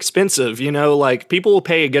pretty expensive. You know, like people will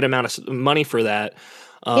pay a good amount of money for that.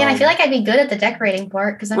 And I feel like I'd be good at the decorating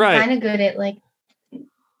part because I'm kind of good at like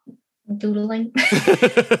doodling.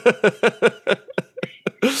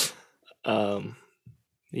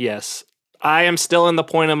 Yes, I am still in the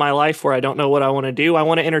point of my life where I don't know what I want to do. I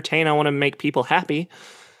want to entertain. I want to make people happy.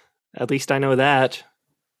 At least I know that.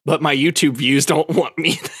 But my YouTube views don't want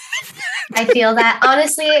me. I feel that.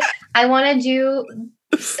 Honestly, I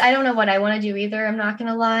don't know what I want to do either. I'm not going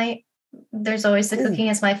to lie. There's always the cooking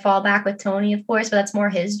as my fallback with Tony, of course, but that's more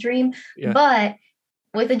his dream. Yeah. But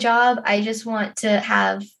with a job, I just want to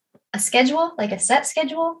have a schedule, like a set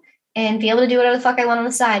schedule, and be able to do whatever the fuck I want on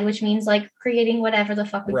the side, which means like creating whatever the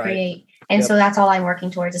fuck we create. And so that's all I'm working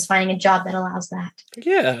towards is finding a job that allows that.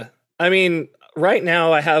 Yeah. I mean, right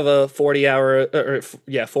now I have a 40-hour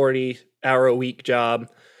a week job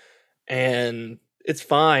and it's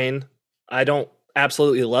fine. I don't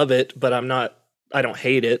absolutely love it, but I don't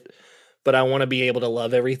hate it, but I want to be able to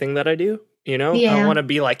love everything that I do. You know, I want to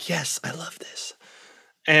be like, yes, I love this.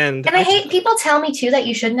 And I hate people tell me too that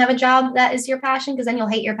you shouldn't have a job that is your passion because then you'll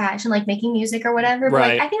hate your passion, like making music or whatever. But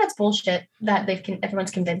like, I think that's bullshit that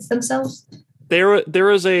everyone's convinced themselves.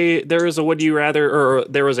 There is a would you rather, or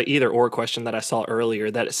there was a either or question that I saw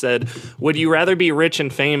earlier that said, would you rather be rich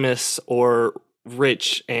and famous or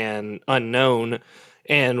rich and unknown?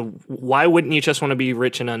 And why wouldn't you just want to be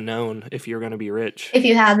rich and unknown if you're going to be rich? If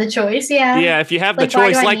you have the choice, yeah. Yeah, if you have the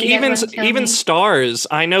choice. Like even stars,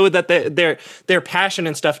 I know that their passion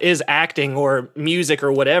and stuff is acting or music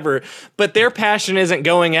or whatever, but their passion isn't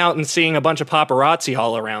going out and seeing a bunch of paparazzi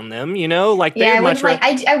all around them, you know? Like I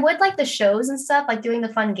would like the shows and stuff, like doing the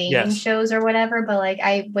fun gaming shows or whatever, but like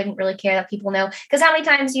I wouldn't really care that people know. Because how many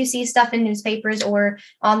times do you see stuff in newspapers or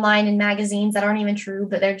online in magazines that aren't even true,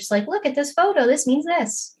 but they're just like, look at this photo, this means this.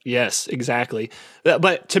 Yes, exactly.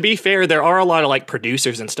 But to be fair, there are a lot of like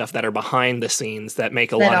producers and stuff that are behind the scenes that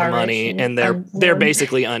make a lot of money, and they're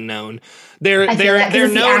basically unknown. They're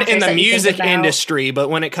known in the music industry, but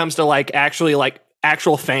when it comes to like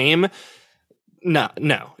actual fame, no.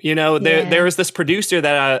 You know, there was this producer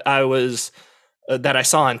that I was that I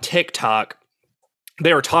saw on TikTok.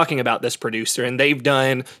 They were talking about this producer, and they've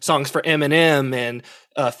done songs for Eminem and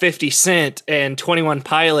 50 Cent and 21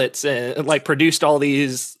 Pilots, and like produced all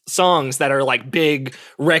these songs that are like big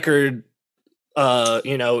record,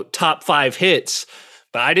 top 5 hits.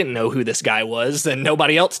 But I didn't know who this guy was, and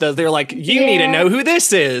nobody else does. They're like, you need to know who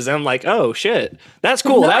this is. And I'm like, oh shit, that's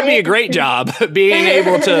cool. That'd be a great job, being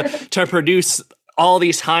able to produce all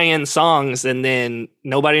these high-end songs, and then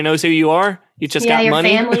nobody knows who you are. You just got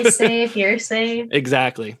money. Your family's safe. You're safe.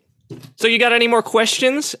 Exactly. So you got any more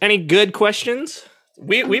questions? Any good questions?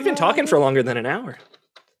 We've been talking for longer than an hour.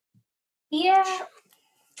 Yeah.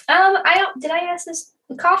 Did I ask this?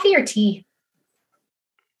 Coffee or tea?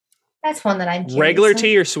 That's one that I'm curious. Regular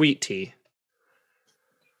tea or sweet tea?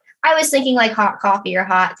 I was thinking like hot coffee or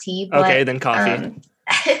hot tea. But, okay, then coffee.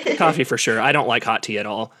 Coffee for sure. I don't like hot tea at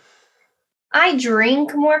all. I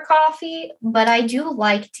drink more coffee, but I do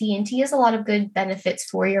like tea, and tea has a lot of good benefits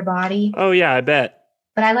for your body. Oh, yeah, I bet.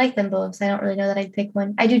 But I like them both, so I don't really know that I'd pick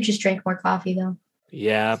one. I do just drink more coffee, though.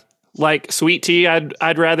 Yeah. Like sweet tea,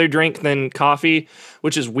 I'd rather drink than coffee,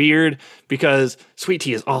 which is weird because sweet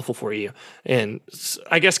tea is awful for you. And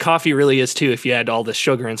I guess coffee really is too if you add all the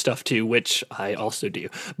sugar and stuff too, which I also do.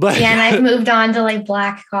 But yeah, and I've moved on to like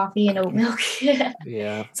black coffee and oat milk.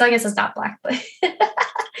 Yeah. So I guess it's not black, but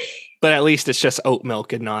but at least it's just oat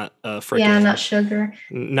milk and not a freaking not sugar.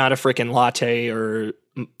 Not a freaking latte or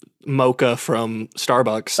mocha from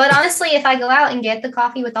Starbucks. But honestly, if I go out and get the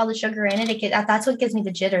coffee with all the sugar in it, that's what gives me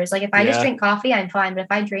the jitters. Like if I just drink coffee, I'm fine. But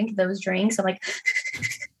if I drink those drinks, I'm like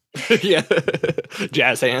yeah.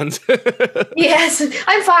 Jazz hands. Yes,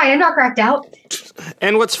 I'm fine. I'm not cracked out.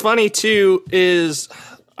 And what's funny too is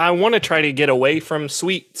I want to try to get away from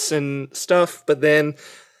sweets and stuff, but then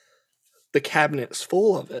the cabinet's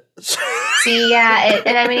full of it. See, yeah,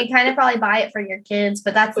 and I mean, you kind of probably buy it for your kids,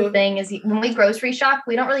 but that's the thing is when we grocery shop,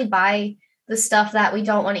 we don't really buy the stuff that we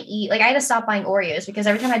don't want to eat. Like I had to stop buying Oreos because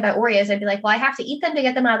every time I buy Oreos, I'd be like, well, I have to eat them to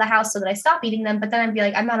get them out of the house so that I stop eating them. But then I'd be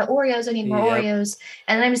like, I'm out of Oreos. I need more Oreos.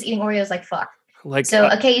 And then I'm just eating Oreos like fuck. So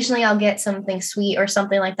occasionally I'll get something sweet or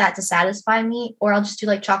something like that to satisfy me, or I'll just do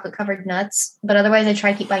like chocolate covered nuts. But otherwise I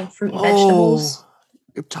try to keep buying fruit and vegetables.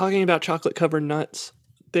 Talking about chocolate covered nuts,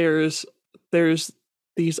 there's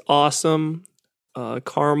these awesome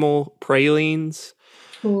caramel pralines.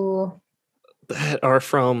 Ooh. That are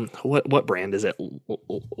from what brand is it?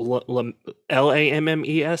 Lammes?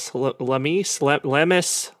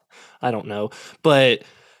 Lemis? I don't know. But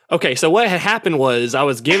okay, so what had happened was I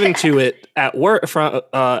was given to it at work.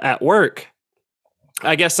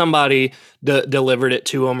 I guess somebody delivered it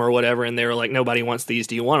to them or whatever, and they were like, "Nobody wants these.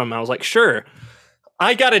 Do you want them?" I was like, "Sure."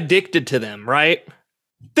 I got addicted to them. Right?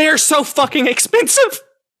 They're so fucking expensive.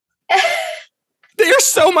 They're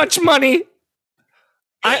so much money.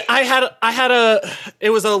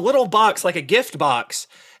 It was a little box, like a gift box.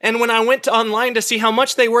 And when I went online to see how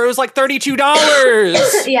much they were, it was like $32.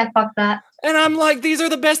 Yeah, fuck that. And I'm like, these are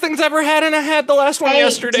the best things I ever had. And I had the last one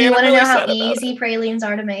yesterday. Do you want to know how easy pralines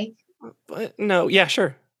are to make? But no, yeah,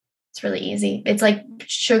 sure. It's really easy. It's like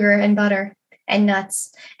sugar and butter and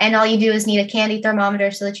nuts. And all you do is need a candy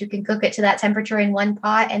thermometer so that you can cook it to that temperature in one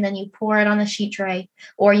pot, and then you pour it on a sheet tray,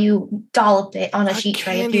 or you dollop it on a sheet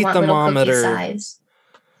tray if you want little cookie size.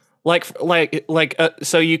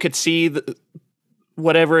 So you could see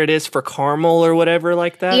whatever it is for caramel or whatever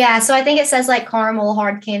like that? Yeah, so I think it says like caramel,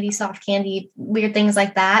 hard candy, soft candy, weird things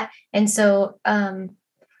like that. And so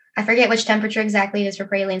I forget which temperature exactly it is for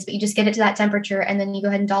pralines, but you just get it to that temperature and then you go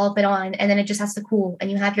ahead and dollop it on, and then it just has to cool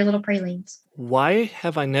and you have your little pralines. Why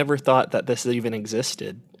have I never thought that this even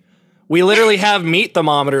existed? We literally have meat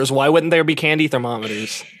thermometers. Why wouldn't there be candy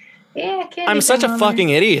thermometers? Yeah, I'm such a fucking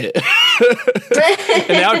idiot. And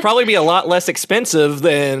that would probably be a lot less expensive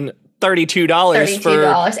than $32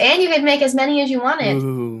 $32. And you could make as many as you wanted.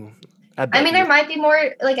 Ooh, I mean, there might be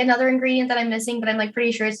more, like another ingredient that I'm missing, but I'm like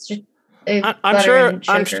pretty sure it's just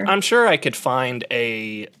I'm sure I could find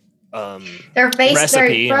a they're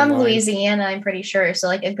from Louisiana, I'm pretty sure. So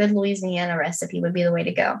like a good Louisiana recipe would be the way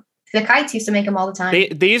to go. The Kites used to make them all the time.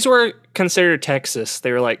 These were considered Texas.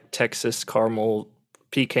 They were like Texas caramel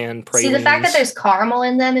pecan pralines. See, the fact that there's caramel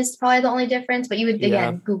in them is probably the only difference, but you would,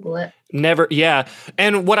 again, Google it. Never, yeah.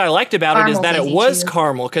 And what I liked about it is that it was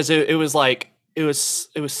caramel, because it was like, it was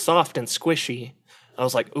soft and squishy. I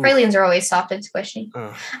was like, ooh. Pralines are always soft and squishy.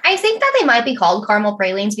 I think that they might be called caramel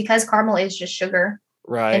pralines because caramel is just sugar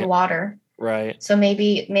and water. Right. So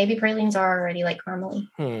maybe pralines are already like caramely.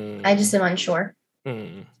 I just am unsure.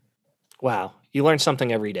 Wow. You learn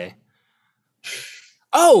something every day.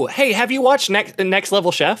 Oh, hey, have you watched Next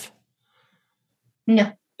Level Chef?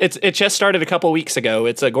 No. It just started a couple weeks ago.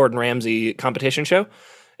 It's a Gordon Ramsay competition show,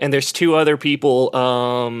 and there's 2 other people.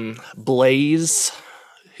 Blaze,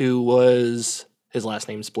 who was his last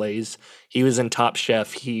name's Blaze. He was in Top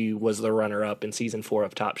Chef. He was the runner-up in season 4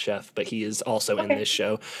 of Top Chef, but he is also in this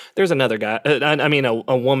show. There's another guy.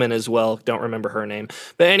 A woman as well. Don't remember her name.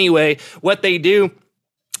 But anyway, what they do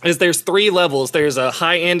is there's 3 levels. There's a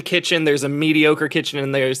high-end kitchen, there's a mediocre kitchen,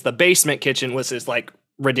 and there's the basement kitchen, which is like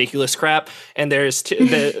ridiculous crap. And there's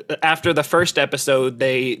after the first episode,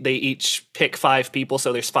 they each pick 5 people,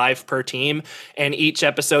 so there's 5 per team. And each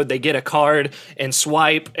episode, they get a card and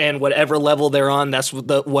swipe, and whatever level they're on, that's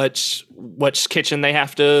which kitchen they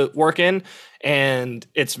have to work in. And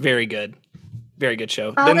it's very good, very good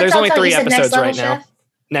show. Then there's only 3 episodes right now.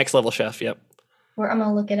 Next Level Chef, yep. I'm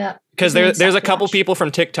gonna look it up because there's a couple people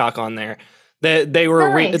from TikTok on there. They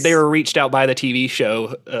were reached out by the TV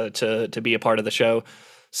show to be a part of the show.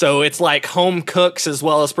 So it's like home cooks as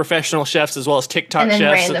well as professional chefs as well as TikTok and then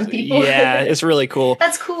chefs. Random people. Yeah, it's really cool.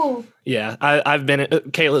 That's cool. Yeah,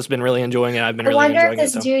 Kayla's been really enjoying it. I've been really enjoying it. I wonder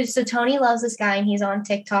if this dude. So Tony loves this guy and he's on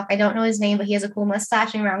TikTok. I don't know his name, but he has a cool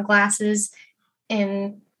mustache and round glasses.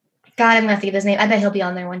 And God, I'm gonna have to get his name. I bet he'll be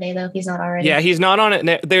on there one day though if he's not already. Yeah, he's not on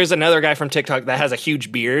it. There's another guy from TikTok that has a huge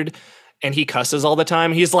beard. And he cusses all the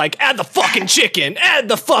time. He's like, add the fucking chicken, add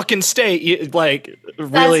the fucking steak. Like,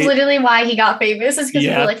 really. That's literally why he got famous, is because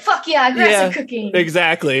people were like, fuck yeah, aggressive cooking.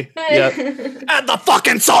 Exactly. Yep. Add the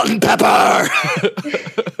fucking salt and pepper.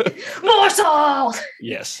 More salt.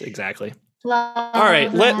 Yes, exactly. Love all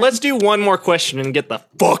right, let's do one more question and get the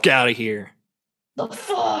fuck out of here. The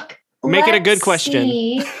fuck? Make it a good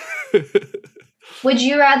question. Would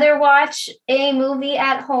you rather watch a movie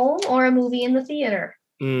at home or a movie in the theater?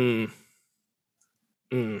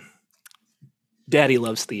 Daddy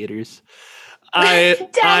loves theaters.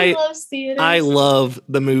 Daddy loves theaters. I love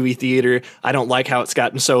the movie theater. I don't like how it's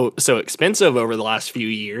gotten so expensive over the last few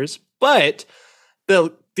years, but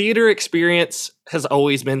the theater experience has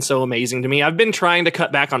always been so amazing to me. I've been trying to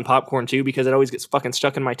cut back on popcorn too because it always gets fucking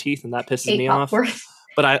stuck in my teeth and that pisses me off.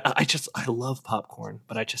 But I love popcorn,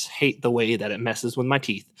 but I just hate the way that it messes with my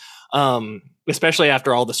teeth. Especially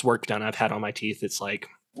after all this work done I've had on my teeth. It's like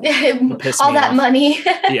all that money.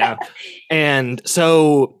 Yeah. And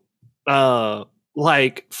so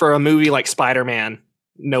like for a movie like Spider-Man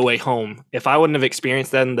No Way Home, if I wouldn't have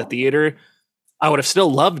experienced that in the theater, I would have still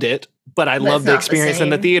loved it, but I love the experience in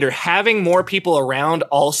the theater. Having more people around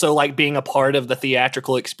also like being a part of the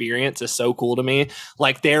theatrical experience is so cool to me.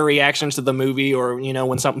 Like their reactions to the movie or, you know,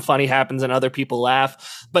 when something funny happens and other people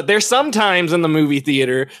laugh. But there's sometimes in the movie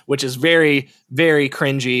theater, which is very, very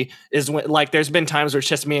cringy, is when like there's been times where it's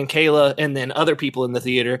just me and Kayla and then other people in the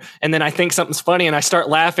theater. And then I think something's funny and I start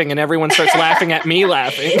laughing and everyone starts laughing at me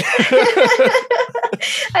laughing.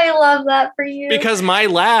 I love that for you. Because my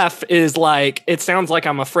laugh is like, it sounds like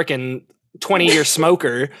I'm a freaking 20-year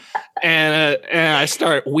smoker and I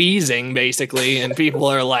start wheezing basically and people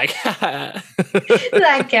are like,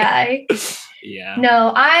 that guy. Yeah.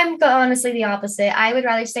 No, I'm honestly the opposite. I would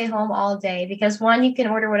rather stay home all day because one, you can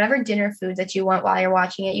order whatever dinner food that you want while you're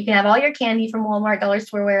watching it. You can have all your candy from Walmart, dollar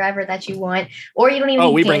store, wherever that you want, or you don't even.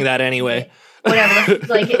 Oh, we bring that anyway. Whatever.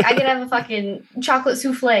 Like I could have a fucking chocolate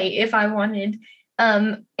souffle if I wanted.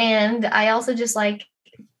 And I also just like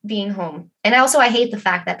being home. And I hate the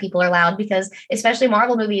fact that people are loud because especially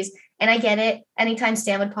Marvel movies, and I get it, anytime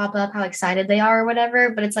Stan would pop up, how excited they are or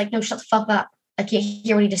whatever, but it's like, no, shut the fuck up. I can't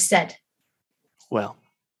hear what he just said. Well.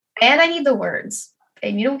 And I need the words.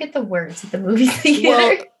 And you don't get the words at the movie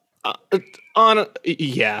theater. Well,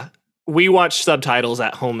 yeah. We watch subtitles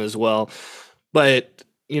at home as well. But,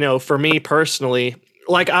 you know, for me personally,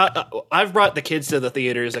 like I've brought the kids to the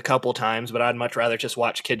theaters a couple times, but I'd much rather just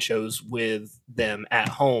watch kid shows with them at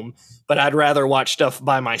home. But I'd rather watch stuff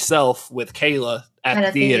by myself with Kayla at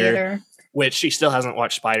the theater, which she still hasn't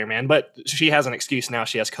watched Spider-Man, but she has an excuse now.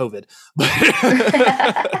 She has COVID,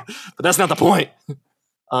 but that's not the point.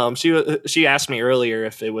 She asked me earlier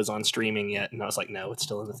if it was on streaming yet, and I was like, no, it's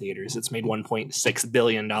still in the theaters. It's made $1.6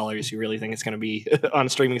 billion. You really think it's going to be on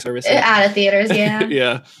streaming services? Out of theaters, yeah.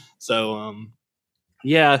 Yeah. So,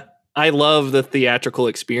 yeah, I love the theatrical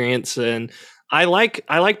experience, and I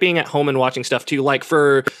like being at home and watching stuff too. Like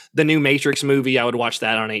for the new Matrix movie, I would watch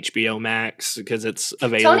that on HBO Max because it's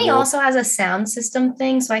available. Tony also has a sound system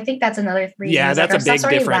thing, so I think that's another reason. Yeah, that's like, a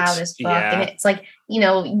big difference. Loud as fuck, and it's like, you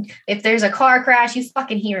know, if there's a car crash, you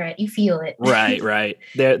fucking hear it, you feel it. Right.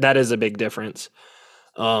 That is a big difference.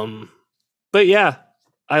 But yeah,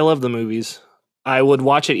 I love the movies. I would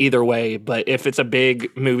watch it either way, but if it's a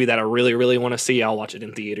big movie that I really, really want to see, I'll watch it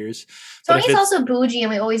in theaters. Tony's also bougie, and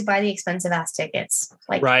we always buy the expensive ass tickets.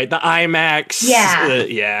 Like, right, the IMAX.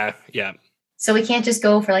 Yeah. Yeah. So we can't just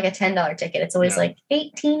go for like a $10 ticket. It's always like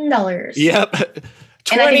 $18. Yep.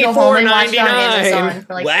 And I can go home and watch it on Amazon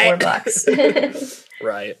for like $4.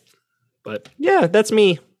 Right. But yeah, that's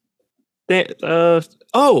me.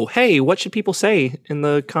 Oh, hey, what should people say in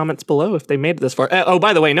the comments below if they made it this far? Oh,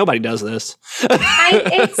 by the way, nobody does this. One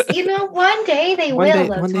day they will,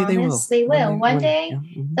 though, Thomas. They will. One day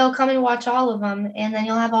yeah. they'll come and watch all of them, and then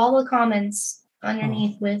you'll have all the comments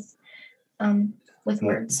underneath with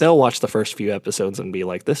words. They'll watch the first few episodes and be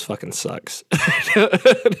like, this fucking sucks. No,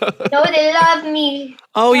 they love me.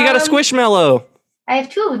 Oh, you got a Squishmallow. I have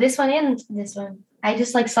two, this one and this one. I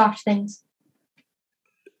just like soft things.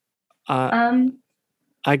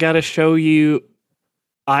 I gotta show you.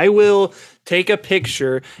 I will take a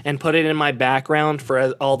picture and put it in my background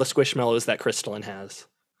for all the Squishmallows that Crystalline has.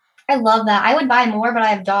 I love that. I would buy more, but I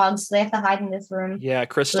have dogs, so they have to hide in this room. Yeah,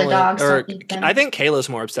 Crystalline. I think Kayla's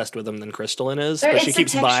more obsessed with them than Crystalline is, but she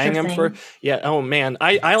keeps buying them for. Yeah. Oh man,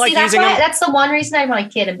 I like using them. That's the one reason I want a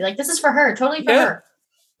kid and be like, this is for her, totally for her,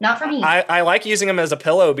 not for me. I like using them as a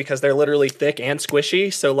pillow because they're literally thick and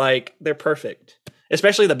squishy, so like they're perfect.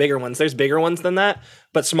 Especially the bigger ones. There's bigger ones than that,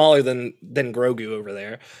 but smaller than Grogu over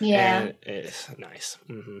there. Yeah. And it's nice.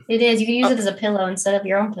 Mm-hmm. It is. You can use it as a pillow instead of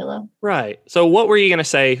your own pillow. Right. So what were you going to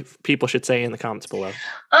say people should say in the comments below?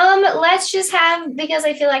 Let's just have, because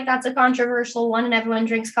I feel like that's a controversial one and everyone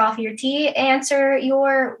drinks coffee or tea, answer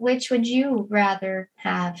your which would you rather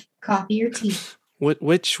have, coffee or tea?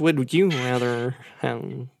 Which would you rather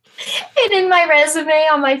have? And in my resume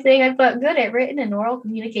on my thing, I put good at written and oral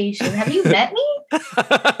communication. Have you met me? They're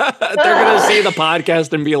going to see the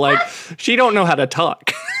podcast and be like, she don't know how to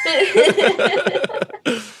talk.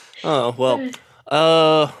 Oh, well.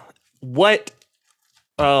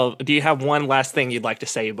 Do you have one last thing you'd like to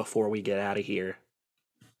say before we get out of here?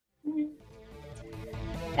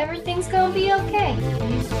 Everything's going to be okay.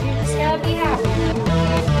 You just got to be happy.